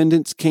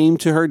co-defendants came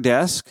to her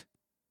desk,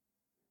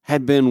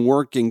 had been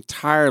working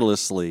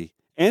tirelessly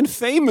and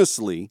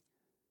famously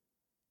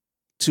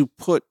to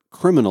put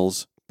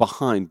criminals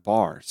behind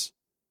bars.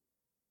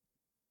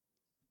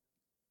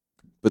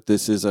 But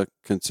this is a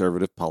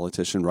conservative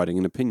politician writing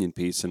an opinion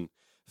piece, and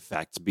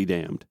facts be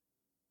damned.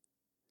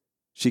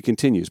 She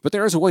continues, but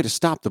there is a way to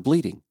stop the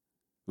bleeding.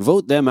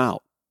 Vote them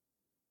out.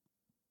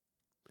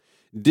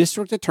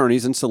 District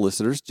attorneys and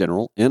solicitors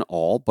general in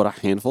all but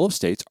a handful of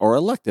states are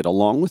elected,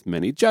 along with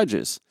many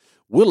judges.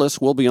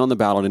 Willis will be on the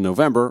ballot in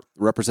November,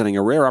 representing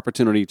a rare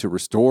opportunity to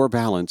restore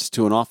balance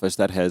to an office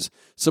that has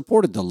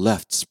supported the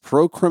left's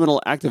pro-criminal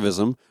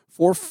activism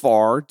for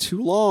far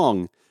too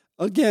long.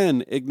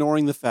 Again,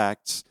 ignoring the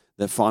facts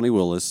that Fani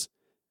Willis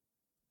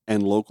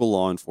and local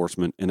law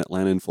enforcement in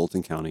Atlanta and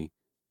Fulton County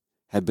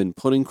have been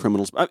putting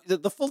criminals...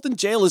 the Fulton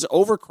jail is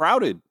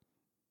overcrowded.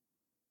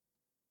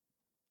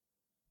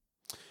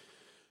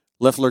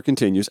 Loeffler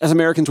continues, as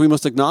Americans, we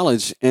must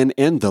acknowledge and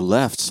end the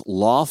left's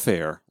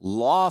lawfare.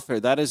 Lawfare,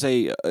 that is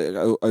a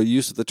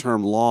use of the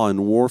term law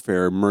and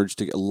warfare merged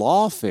together.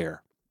 Lawfare.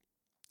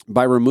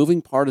 By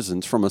removing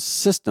partisans from a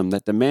system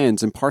that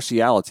demands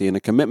impartiality and a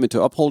commitment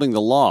to upholding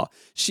the law.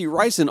 She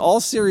writes in all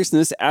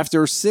seriousness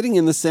after sitting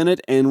in the Senate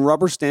and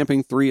rubber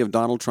stamping 3 of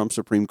Donald Trump's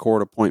Supreme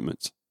Court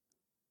appointments.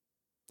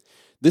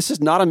 This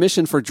is not a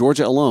mission for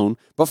Georgia alone,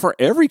 but for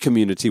every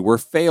community where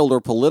failed or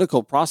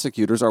political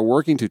prosecutors are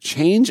working to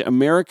change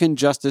American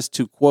justice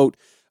to, quote,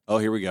 oh,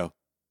 here we go,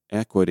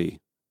 equity.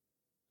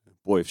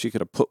 Boy, if she could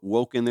have put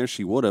woke in there,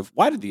 she would have.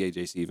 Why did the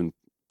AJC even,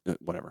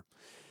 whatever.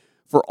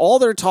 For all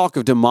their talk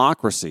of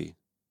democracy,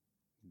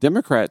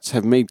 Democrats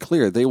have made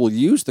clear they will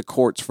use the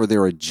courts for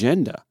their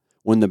agenda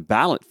when the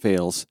ballot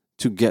fails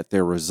to get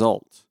their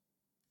result.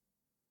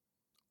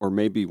 Or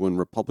maybe when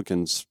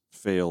Republicans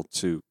fail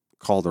to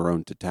call their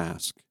own to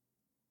task.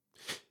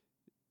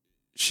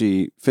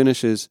 She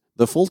finishes,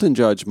 the Fulton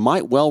judge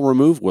might well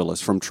remove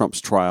Willis from Trump's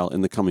trial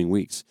in the coming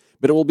weeks,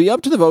 but it will be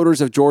up to the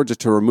voters of Georgia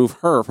to remove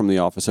her from the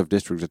office of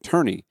district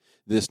attorney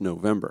this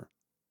November.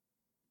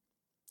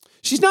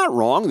 She's not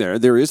wrong there.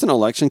 There is an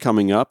election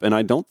coming up, and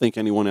I don't think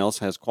anyone else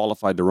has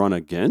qualified to run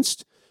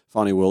against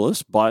Fani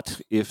Willis,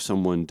 but if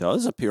someone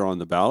does appear on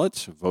the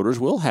ballot, voters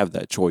will have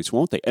that choice,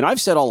 won't they? And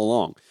I've said all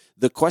along,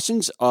 the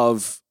questions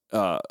of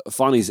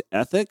Fani's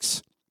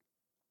ethics,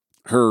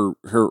 her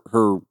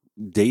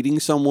dating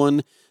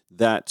someone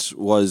that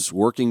was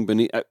working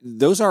beneath,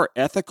 those are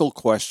ethical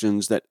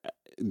questions that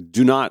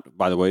do not,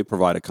 by the way,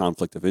 provide a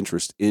conflict of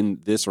interest in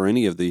this or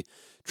any of the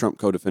Trump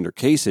co-defender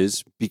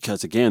cases,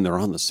 because again, they're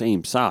on the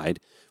same side.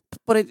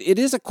 But it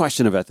is a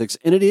question of ethics,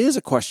 and it is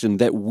a question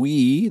that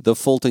we, the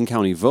Fulton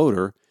County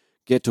voter,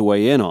 get to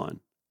weigh in on.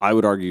 I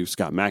would argue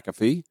Scott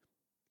McAfee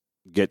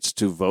gets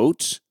to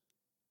vote,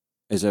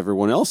 as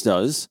everyone else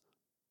does,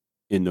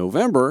 in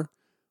November,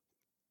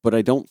 but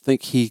I don't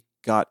think he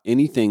got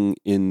anything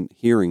in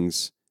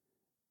hearings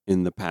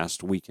in the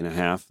past week and a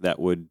half that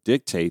would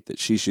dictate that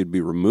she should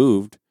be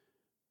removed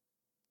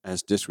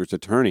as district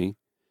attorney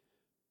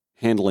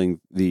handling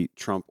the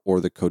Trump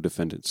or the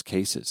co-defendants'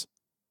 cases.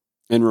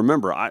 And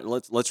remember,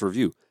 let's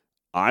review.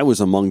 I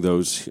was among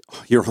those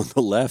here on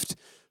the left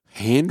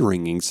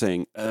hand-wringing,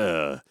 saying,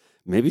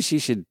 maybe she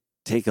should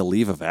take a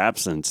leave of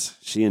absence.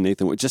 She and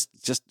Nathan would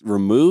just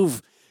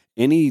remove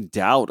any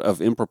doubt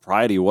of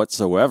impropriety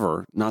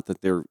whatsoever. Not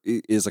that there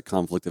is a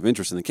conflict of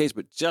interest in the case,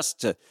 but just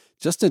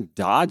to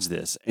dodge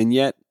this. And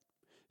yet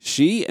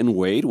she and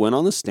Wade went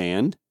on the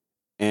stand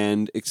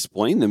and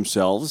explained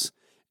themselves.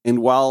 And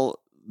while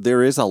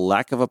there is a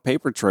lack of a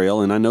paper trail,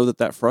 and I know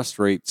that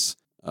frustrates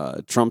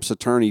Trump's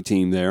attorney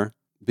team there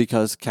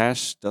because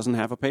Cash doesn't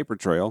have a paper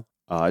trail.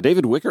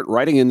 David Wickert,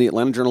 writing in the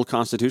Atlanta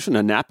Journal-Constitution,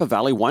 a Napa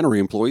Valley winery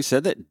employee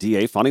said that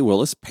DA Fani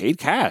Willis paid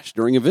Cash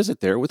during a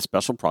visit there with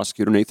Special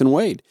Prosecutor Nathan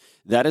Wade.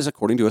 That is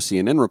according to a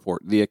CNN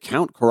report. The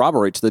account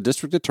corroborates the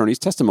district attorney's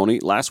testimony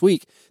last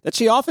week that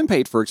she often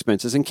paid for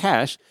expenses in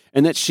cash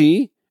and that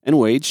she and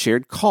Wade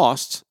shared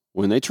costs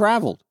when they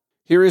traveled.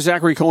 Here is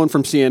Zachary Cohen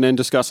from CNN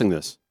discussing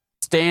this.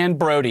 Stan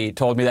Brody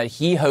told me that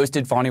he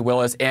hosted Fani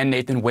Willis and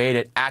Nathan Wade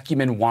at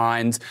Acumen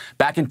Wines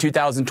back in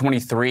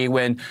 2023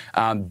 when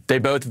they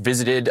both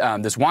visited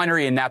this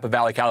winery in Napa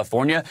Valley,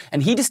 California.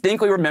 And he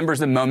distinctly remembers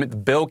the moment the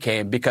bill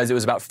came because it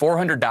was about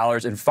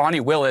 $400, and Fani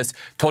Willis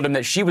told him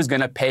that she was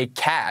going to pay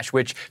cash,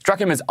 which struck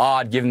him as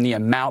odd given the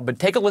amount. But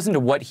take a listen to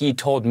what he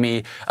told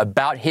me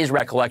about his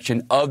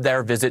recollection of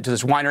their visit to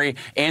this winery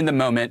and the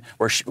moment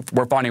where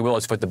Fani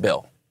Willis foot the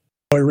bill.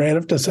 I ran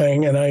up the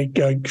thing and I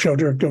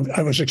showed her,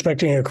 I was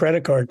expecting a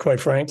credit card,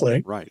 quite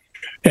frankly. Right.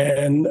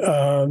 And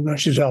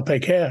she said, I'll pay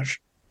cash.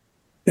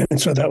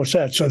 And so that was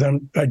that. So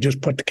then I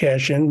just put the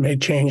cash in,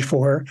 made change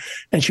for her,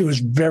 and she was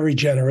very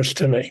generous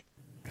to me.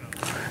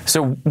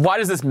 So why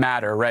does this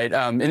matter, right?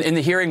 In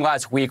the hearing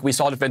last week, we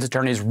saw defense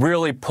attorneys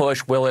really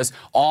push Willis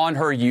on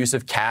her use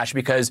of cash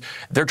because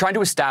they're trying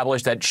to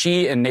establish that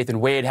she and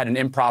Nathan Wade had an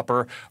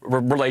improper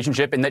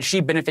relationship and that she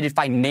benefited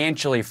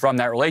financially from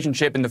that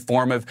relationship in the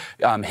form of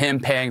him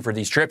paying for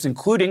these trips,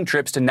 including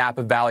trips to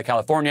Napa Valley,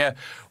 California.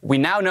 We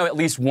now know at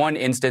least one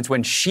instance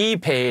when she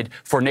paid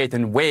for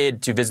Nathan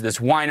Wade to visit this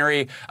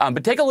winery.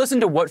 But take a listen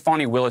to what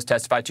Fani Willis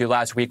testified to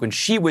last week when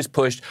she was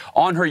pushed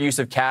on her use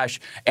of cash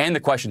and the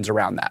questions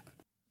around that.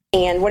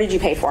 And what did you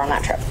pay for on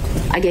that trip?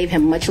 I gave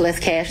him much less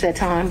cash that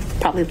time,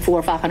 probably $400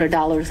 or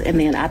 $500, and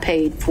then I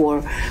paid for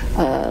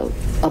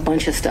a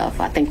bunch of stuff.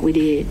 I think we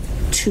did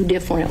 2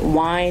 different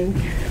wine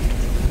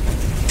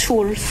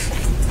tours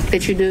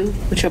that you do,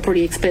 which are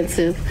pretty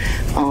expensive.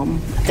 I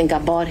think I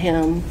bought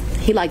him.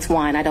 He likes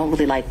wine. I don't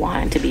really like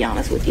wine, to be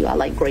honest with you. I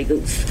like Grey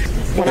Goose.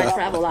 When I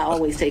travel, I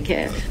always take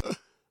cash.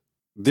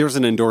 There's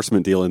an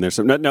endorsement deal in there.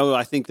 So no,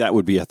 I think that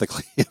would be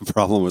ethically a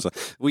problem.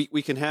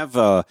 We can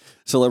have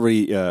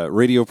celebrity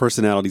radio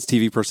personalities,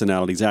 TV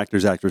personalities,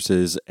 actors,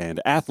 actresses,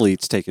 and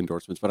athletes take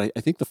endorsements. But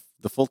I think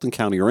the Fulton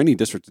County or any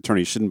district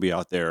attorney shouldn't be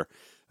out there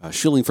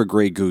shilling for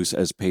Grey Goose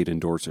as paid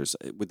endorsers.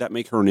 Would that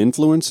make her an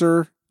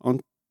influencer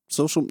on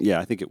social? Yeah,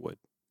 I think it would.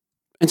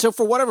 And so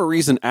for whatever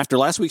reason, after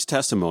last week's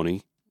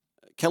testimony,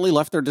 Kelly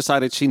Loeffler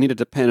decided she needed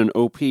to pen an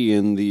OP,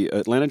 and the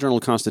Atlanta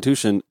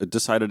Journal-Constitution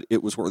decided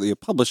it was worthy of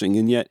publishing,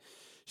 and yet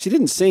she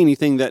didn't say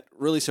anything that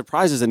really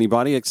surprises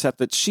anybody, except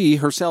that she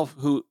herself,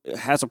 who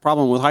has a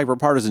problem with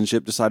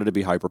hyperpartisanship, decided to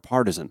be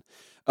hyperpartisan.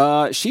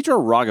 Chitra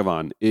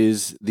Ragavan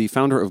is the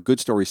founder of Good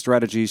Story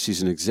Strategies.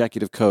 She's an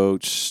executive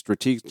coach,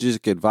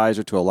 strategic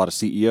advisor to a lot of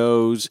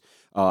CEOs,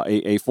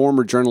 a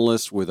former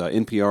journalist with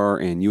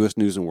NPR and U.S.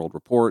 News and World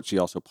Report. She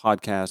also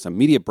podcasts, a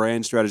media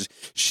brand strategist.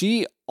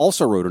 She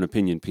also wrote an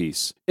opinion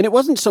piece. And it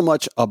wasn't so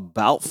much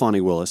about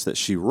Fani Willis that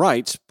she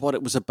writes, but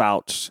it was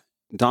about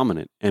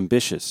dominant,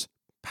 ambitious,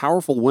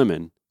 powerful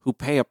women who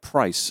pay a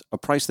price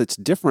that's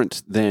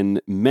different than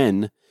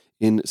men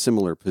in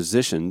similar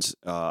positions.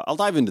 I'll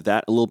dive into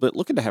that a little bit.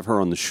 Looking to have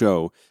her on the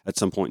show at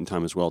some point in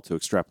time as well to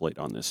extrapolate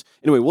on this.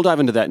 Anyway, we'll dive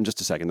into that in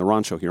just a second. The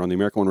Ron Show here on the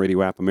American One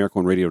Radio app,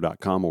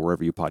 AmericanOneRadio.com, or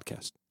wherever you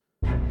podcast.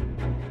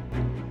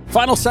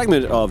 Final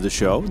segment of the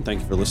show.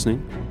 Thank you for listening.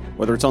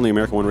 Whether it's on the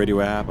American One Radio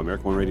app,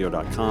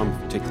 AmericanOneRadio.com,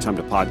 if you take the time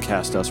to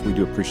podcast us, we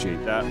do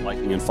appreciate that.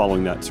 Liking and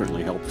following that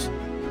certainly helps.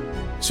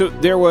 So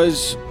there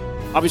was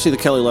obviously the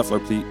Kelly Loeffler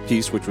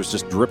piece, which was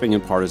just dripping in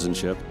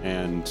partisanship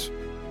and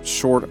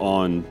short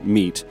on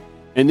meat.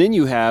 And then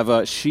you have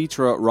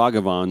Chitra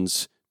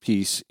Ragavan's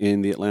piece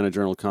in the Atlanta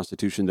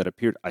Journal-Constitution that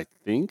appeared, I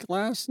think,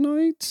 last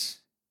night?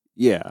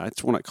 Yeah,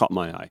 that's when it caught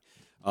my eye.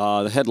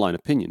 The headline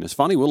opinion, as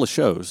Fani Willis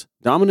shows,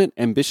 dominant,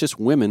 ambitious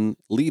women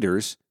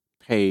leaders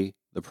pay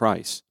the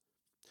price.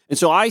 And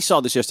so I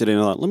saw this yesterday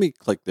and I thought, let me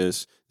click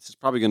this. This is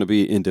probably going to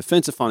be in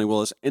defense of Fani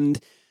Willis, and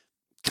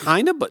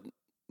kind of, but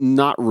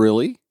not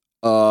really.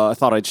 I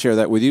thought I'd share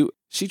that with you.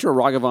 Chitra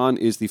Ragavan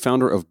is the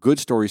founder of Good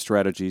Story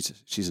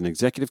Strategies. She's an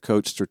executive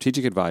coach,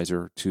 strategic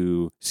advisor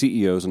to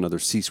CEOs and other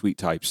C-suite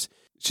types.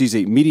 She's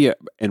a media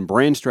and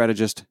brand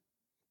strategist,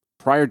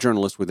 prior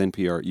journalist with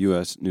NPR,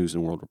 U.S. News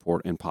and World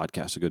Report, and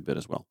podcasts a good bit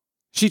as well.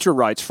 Chitra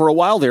writes, for a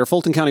while there,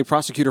 Fulton County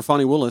prosecutor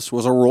Fani Willis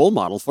was a role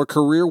model for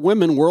career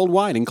women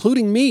worldwide,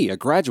 including me, a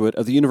graduate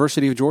of the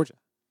University of Georgia.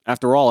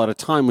 After all, at a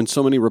time when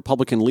so many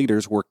Republican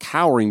leaders were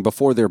cowering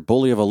before their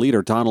bully of a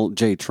leader, Donald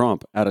J.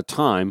 Trump, at a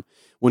time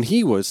when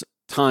he was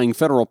tying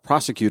federal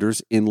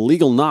prosecutors in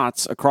legal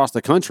knots across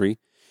the country,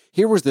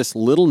 here was this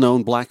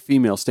little-known black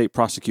female state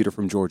prosecutor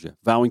from Georgia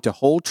vowing to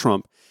hold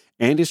Trump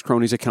and his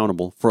cronies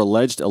accountable for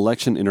alleged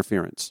election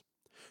interference.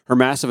 Her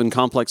massive and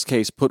complex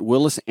case put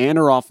Willis and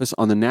her office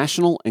on the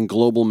national and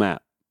global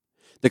map.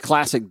 The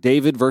classic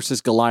David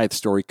versus Goliath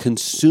story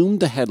consumed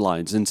the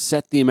headlines and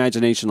set the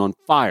imagination on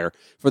fire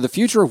for the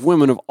future of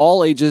women of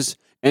all ages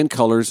and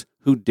colors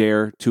who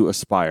dare to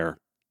aspire,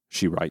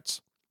 she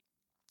writes.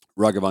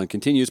 Ragavan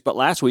continues, but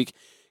last week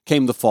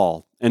came the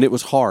fall, and it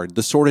was hard.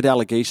 The sordid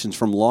allegations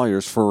from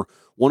lawyers for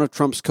one of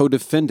Trump's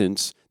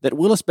co-defendants that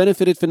Willis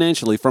benefited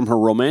financially from her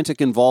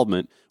romantic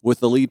involvement with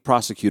the lead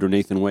prosecutor,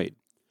 Nathan Wade,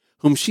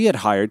 whom she had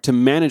hired to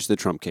manage the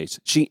Trump case.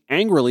 She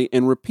angrily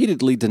and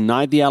repeatedly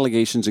denied the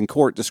allegations in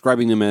court,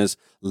 describing them as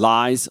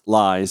lies,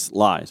 lies,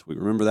 lies. We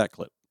remember that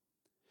clip.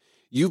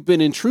 You've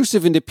been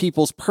intrusive into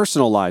people's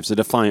personal lives, a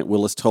defiant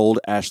Willis told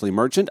Ashley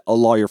Merchant, a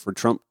lawyer for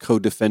Trump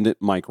co-defendant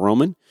Mike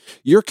Roman.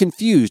 You're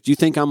confused. You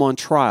think I'm on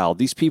trial.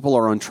 These people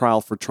are on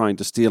trial for trying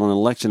to steal an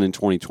election in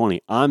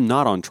 2020. I'm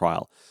not on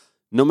trial.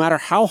 No matter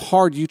how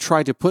hard you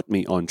try to put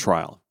me on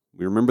trial.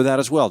 We remember that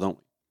as well, don't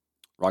we?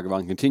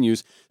 Ragavan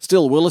continues,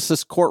 still,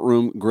 Willis's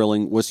courtroom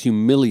grilling was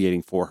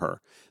humiliating for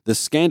her. The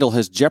scandal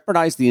has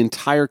jeopardized the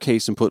entire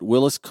case and put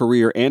Willis'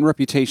 career and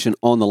reputation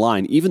on the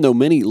line, even though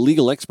many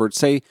legal experts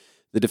say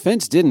the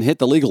defense didn't hit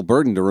the legal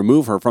burden to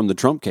remove her from the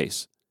Trump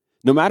case.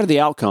 No matter the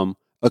outcome,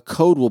 a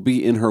code will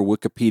be in her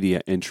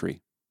Wikipedia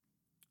entry.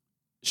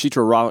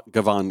 Chitra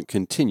Ragavan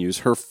continues,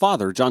 her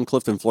father, John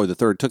Clifton Floyd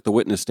III, took the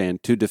witness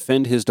stand to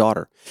defend his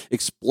daughter,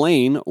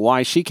 explain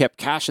why she kept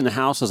cash in the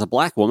house as a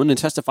black woman, and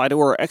testify to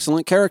her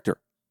excellent character.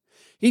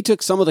 He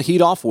took some of the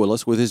heat off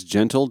Willis with his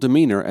gentle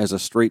demeanor as a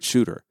straight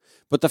shooter.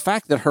 But the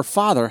fact that her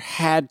father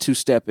had to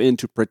step in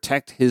to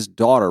protect his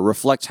daughter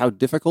reflects how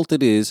difficult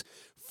it is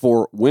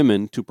for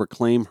women to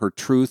proclaim her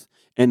truth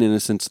and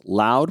innocence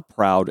loud,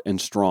 proud, and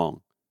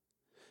strong.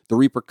 The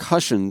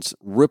repercussions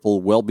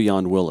ripple well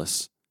beyond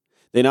Willis.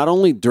 They not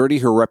only dirty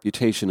her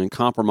reputation and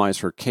compromise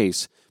her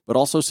case, but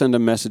also send a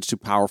message to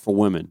powerful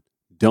women.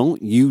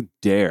 Don't you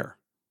dare.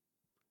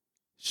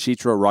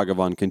 Chitra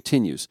Ragavan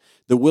continues.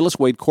 The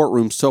Willis-Wade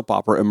courtroom soap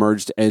opera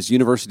emerged as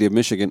University of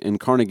Michigan and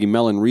Carnegie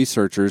Mellon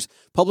researchers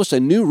published a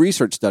new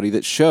research study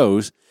that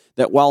shows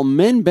that while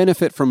men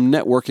benefit from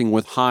networking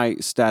with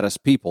high-status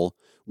people,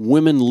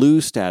 women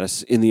lose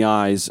status in the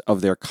eyes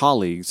of their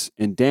colleagues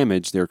and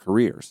damage their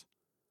careers.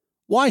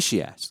 Why,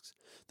 she asks.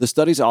 The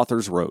study's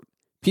authors wrote,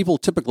 people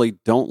typically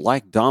don't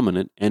like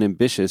dominant and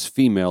ambitious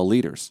female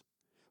leaders.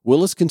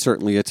 Willis can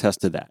certainly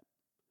attest to that.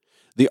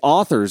 The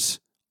authors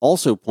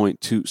also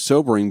point to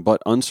sobering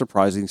but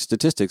unsurprising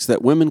statistics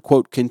that women,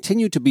 quote,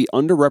 continue to be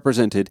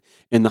underrepresented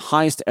in the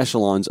highest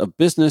echelons of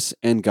business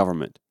and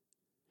government.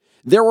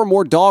 There were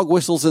more dog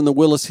whistles in the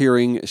Willis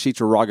hearing,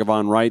 Chitra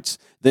Ragavan writes,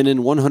 than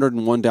in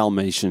 101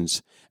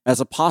 Dalmatians, as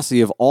a posse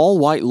of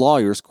all-white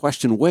lawyers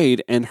questioned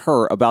Wade and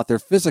her about their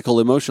physical,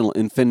 emotional,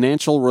 and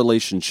financial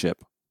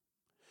relationship.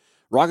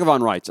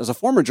 Ragavan writes, as a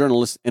former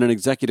journalist and an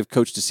executive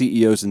coach to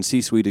CEOs and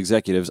C-suite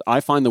executives,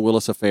 I find the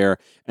Willis affair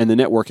and the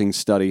networking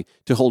study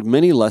to hold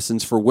many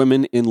lessons for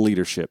women in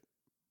leadership.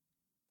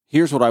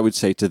 Here's what I would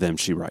say to them,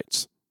 she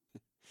writes.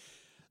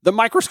 The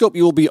microscope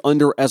you will be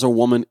under as a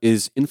woman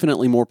is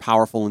infinitely more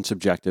powerful and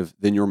subjective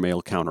than your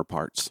male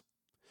counterparts.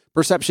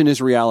 Perception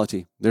is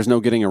reality. There's no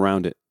getting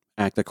around it.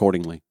 Act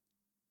accordingly.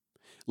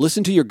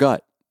 Listen to your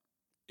gut.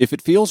 If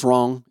it feels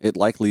wrong, it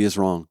likely is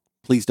wrong.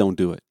 Please don't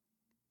do it.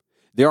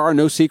 There are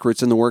no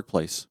secrets in the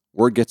workplace.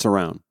 Word gets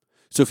around.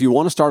 So if you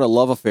want to start a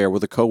love affair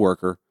with a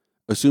coworker,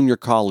 assume your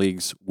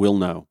colleagues will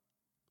know.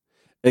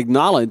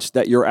 Acknowledge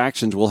that your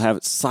actions will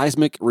have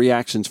seismic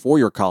reactions for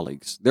your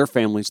colleagues, their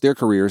families, their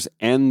careers,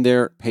 and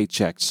their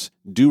paychecks.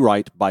 Do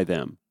right by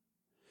them.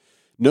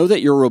 Know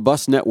that your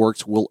robust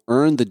networks will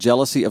earn the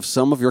jealousy of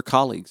some of your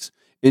colleagues.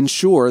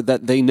 Ensure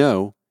that they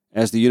know,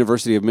 as the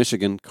University of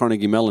Michigan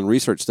Carnegie Mellon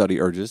research study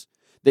urges,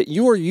 that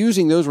you are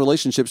using those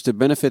relationships to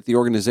benefit the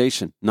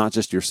organization, not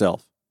just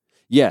yourself.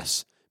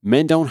 Yes,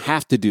 men don't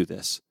have to do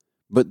this,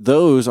 but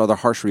those are the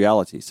harsh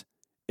realities.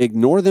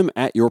 Ignore them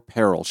at your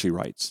peril, she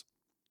writes.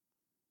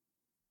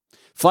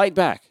 Fight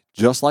back,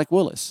 just like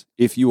Willis,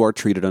 if you are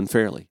treated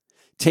unfairly.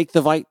 Take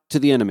the fight to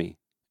the enemy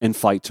and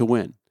fight to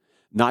win,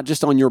 not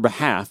just on your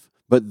behalf,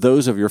 but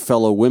those of your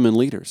fellow women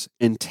leaders,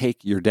 and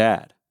take your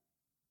dad.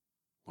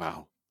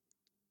 Wow.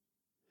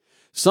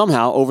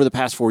 Somehow, over the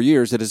past 4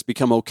 years, it has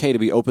become okay to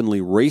be openly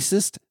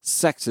racist,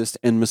 sexist,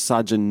 and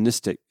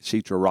misogynistic,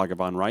 Chitra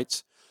Ragavan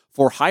writes.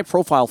 For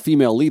high-profile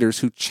female leaders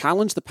who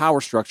challenge the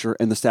power structure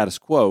and the status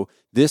quo,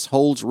 this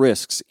holds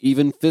risks,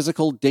 even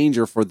physical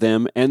danger for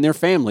them and their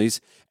families,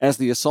 as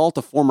the assault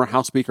of former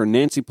House Speaker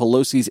Nancy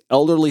Pelosi's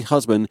elderly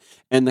husband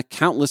and the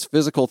countless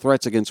physical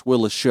threats against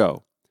Willis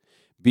show.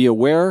 Be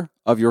aware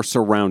of your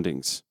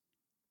surroundings.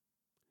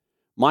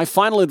 My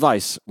final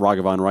advice,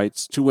 Ragavan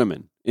writes, to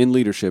women in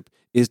leadership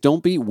is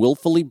don't be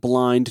willfully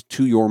blind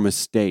to your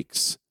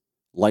mistakes,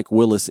 like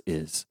Willis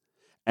is,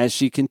 as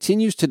she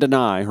continues to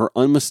deny her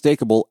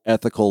unmistakable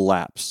ethical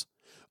lapse.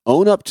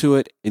 Own up to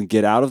it and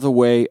get out of the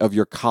way of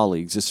your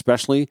colleagues,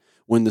 especially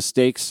when the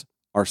stakes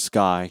are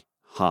sky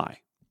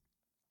high.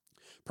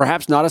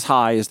 Perhaps not as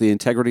high as the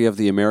integrity of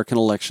the American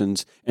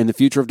elections and the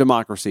future of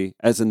democracy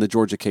as in the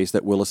Georgia case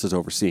that Willis is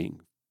overseeing,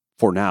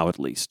 for now at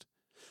least,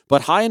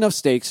 but high enough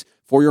stakes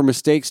for your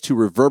mistakes to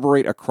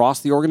reverberate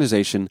across the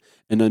organization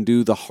and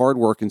undo the hard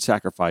work and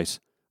sacrifice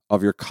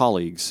of your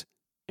colleagues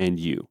and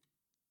you.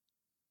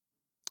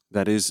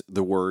 That is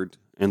the word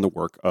and the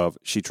work of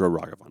Chitra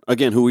Ragavan.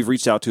 Again, who we've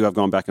reached out to. I've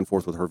gone back and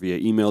forth with her via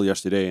email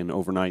yesterday and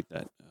overnight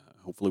that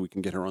hopefully we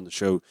can get her on the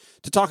show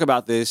to talk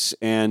about this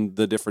and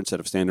the different set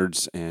of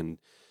standards and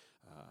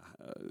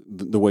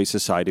the way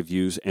society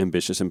views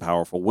ambitious and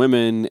powerful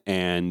women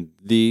and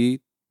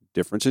the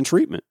difference in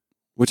treatment,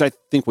 which I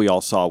think we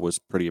all saw was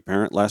pretty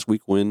apparent last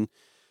week when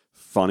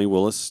Fani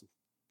Willis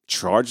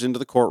charged into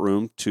the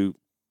courtroom to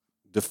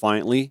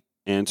defiantly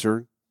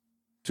answer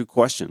to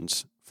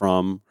questions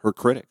from her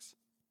critics.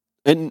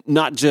 And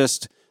not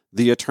just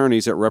the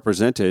attorneys that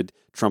represented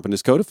Trump and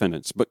his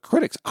co-defendants, but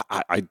critics.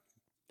 I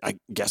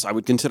guess I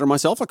would consider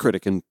myself a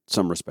critic in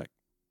some respect.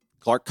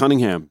 Clark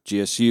Cunningham,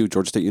 GSU,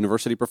 Georgia State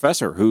University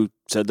professor, who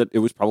said that it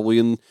was probably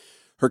in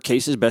her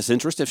case's best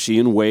interest if she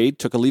and Wade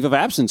took a leave of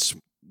absence.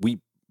 We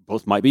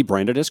both might be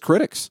branded as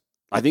critics.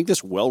 I think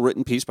this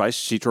well-written piece by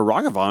Chitra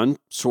Ragavan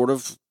sort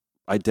of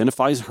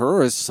identifies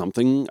her as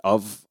something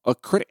of a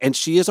critic. And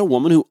she is a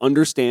woman who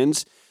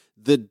understands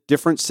the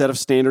different set of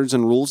standards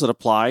and rules that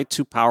apply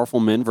to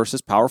powerful men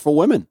versus powerful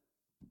women.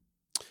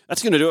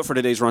 That's going to do it for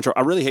today's Run Show.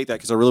 I really hate that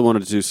because I really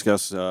wanted to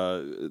discuss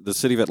the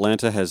city of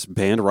Atlanta has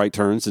banned right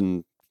turns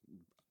in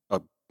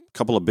a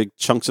couple of big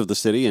chunks of the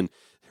city, and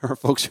there are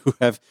folks who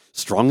have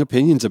strong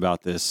opinions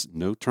about this.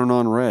 No turn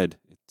on red.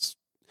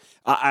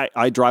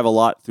 I drive a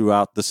lot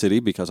throughout the city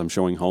because I'm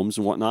showing homes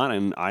and whatnot,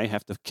 and I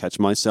have to catch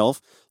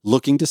myself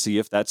looking to see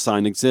if that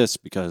sign exists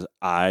because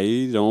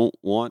I don't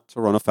want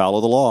to run afoul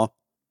of the law.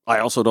 I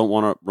also don't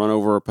want to run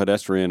over a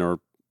pedestrian or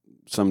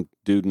some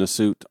dude in a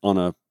suit on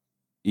a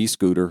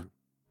e-scooter.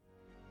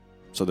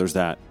 So there's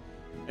that.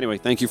 Anyway,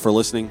 thank you for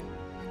listening.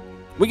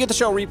 We get the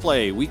show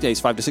replay weekdays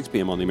 5 to 6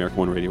 p.m. on the American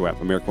One Radio app,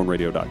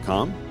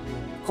 AmericanOneRadio.com.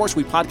 Of course,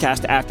 we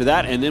podcast after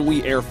that, and then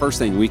we air first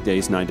thing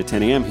weekdays 9 to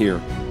 10 a.m. here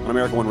on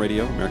American One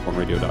Radio,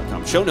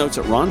 AmericanOneRadio.com. Show notes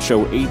at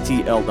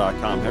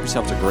RonShowATL.com. Have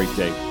yourselves a great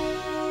day.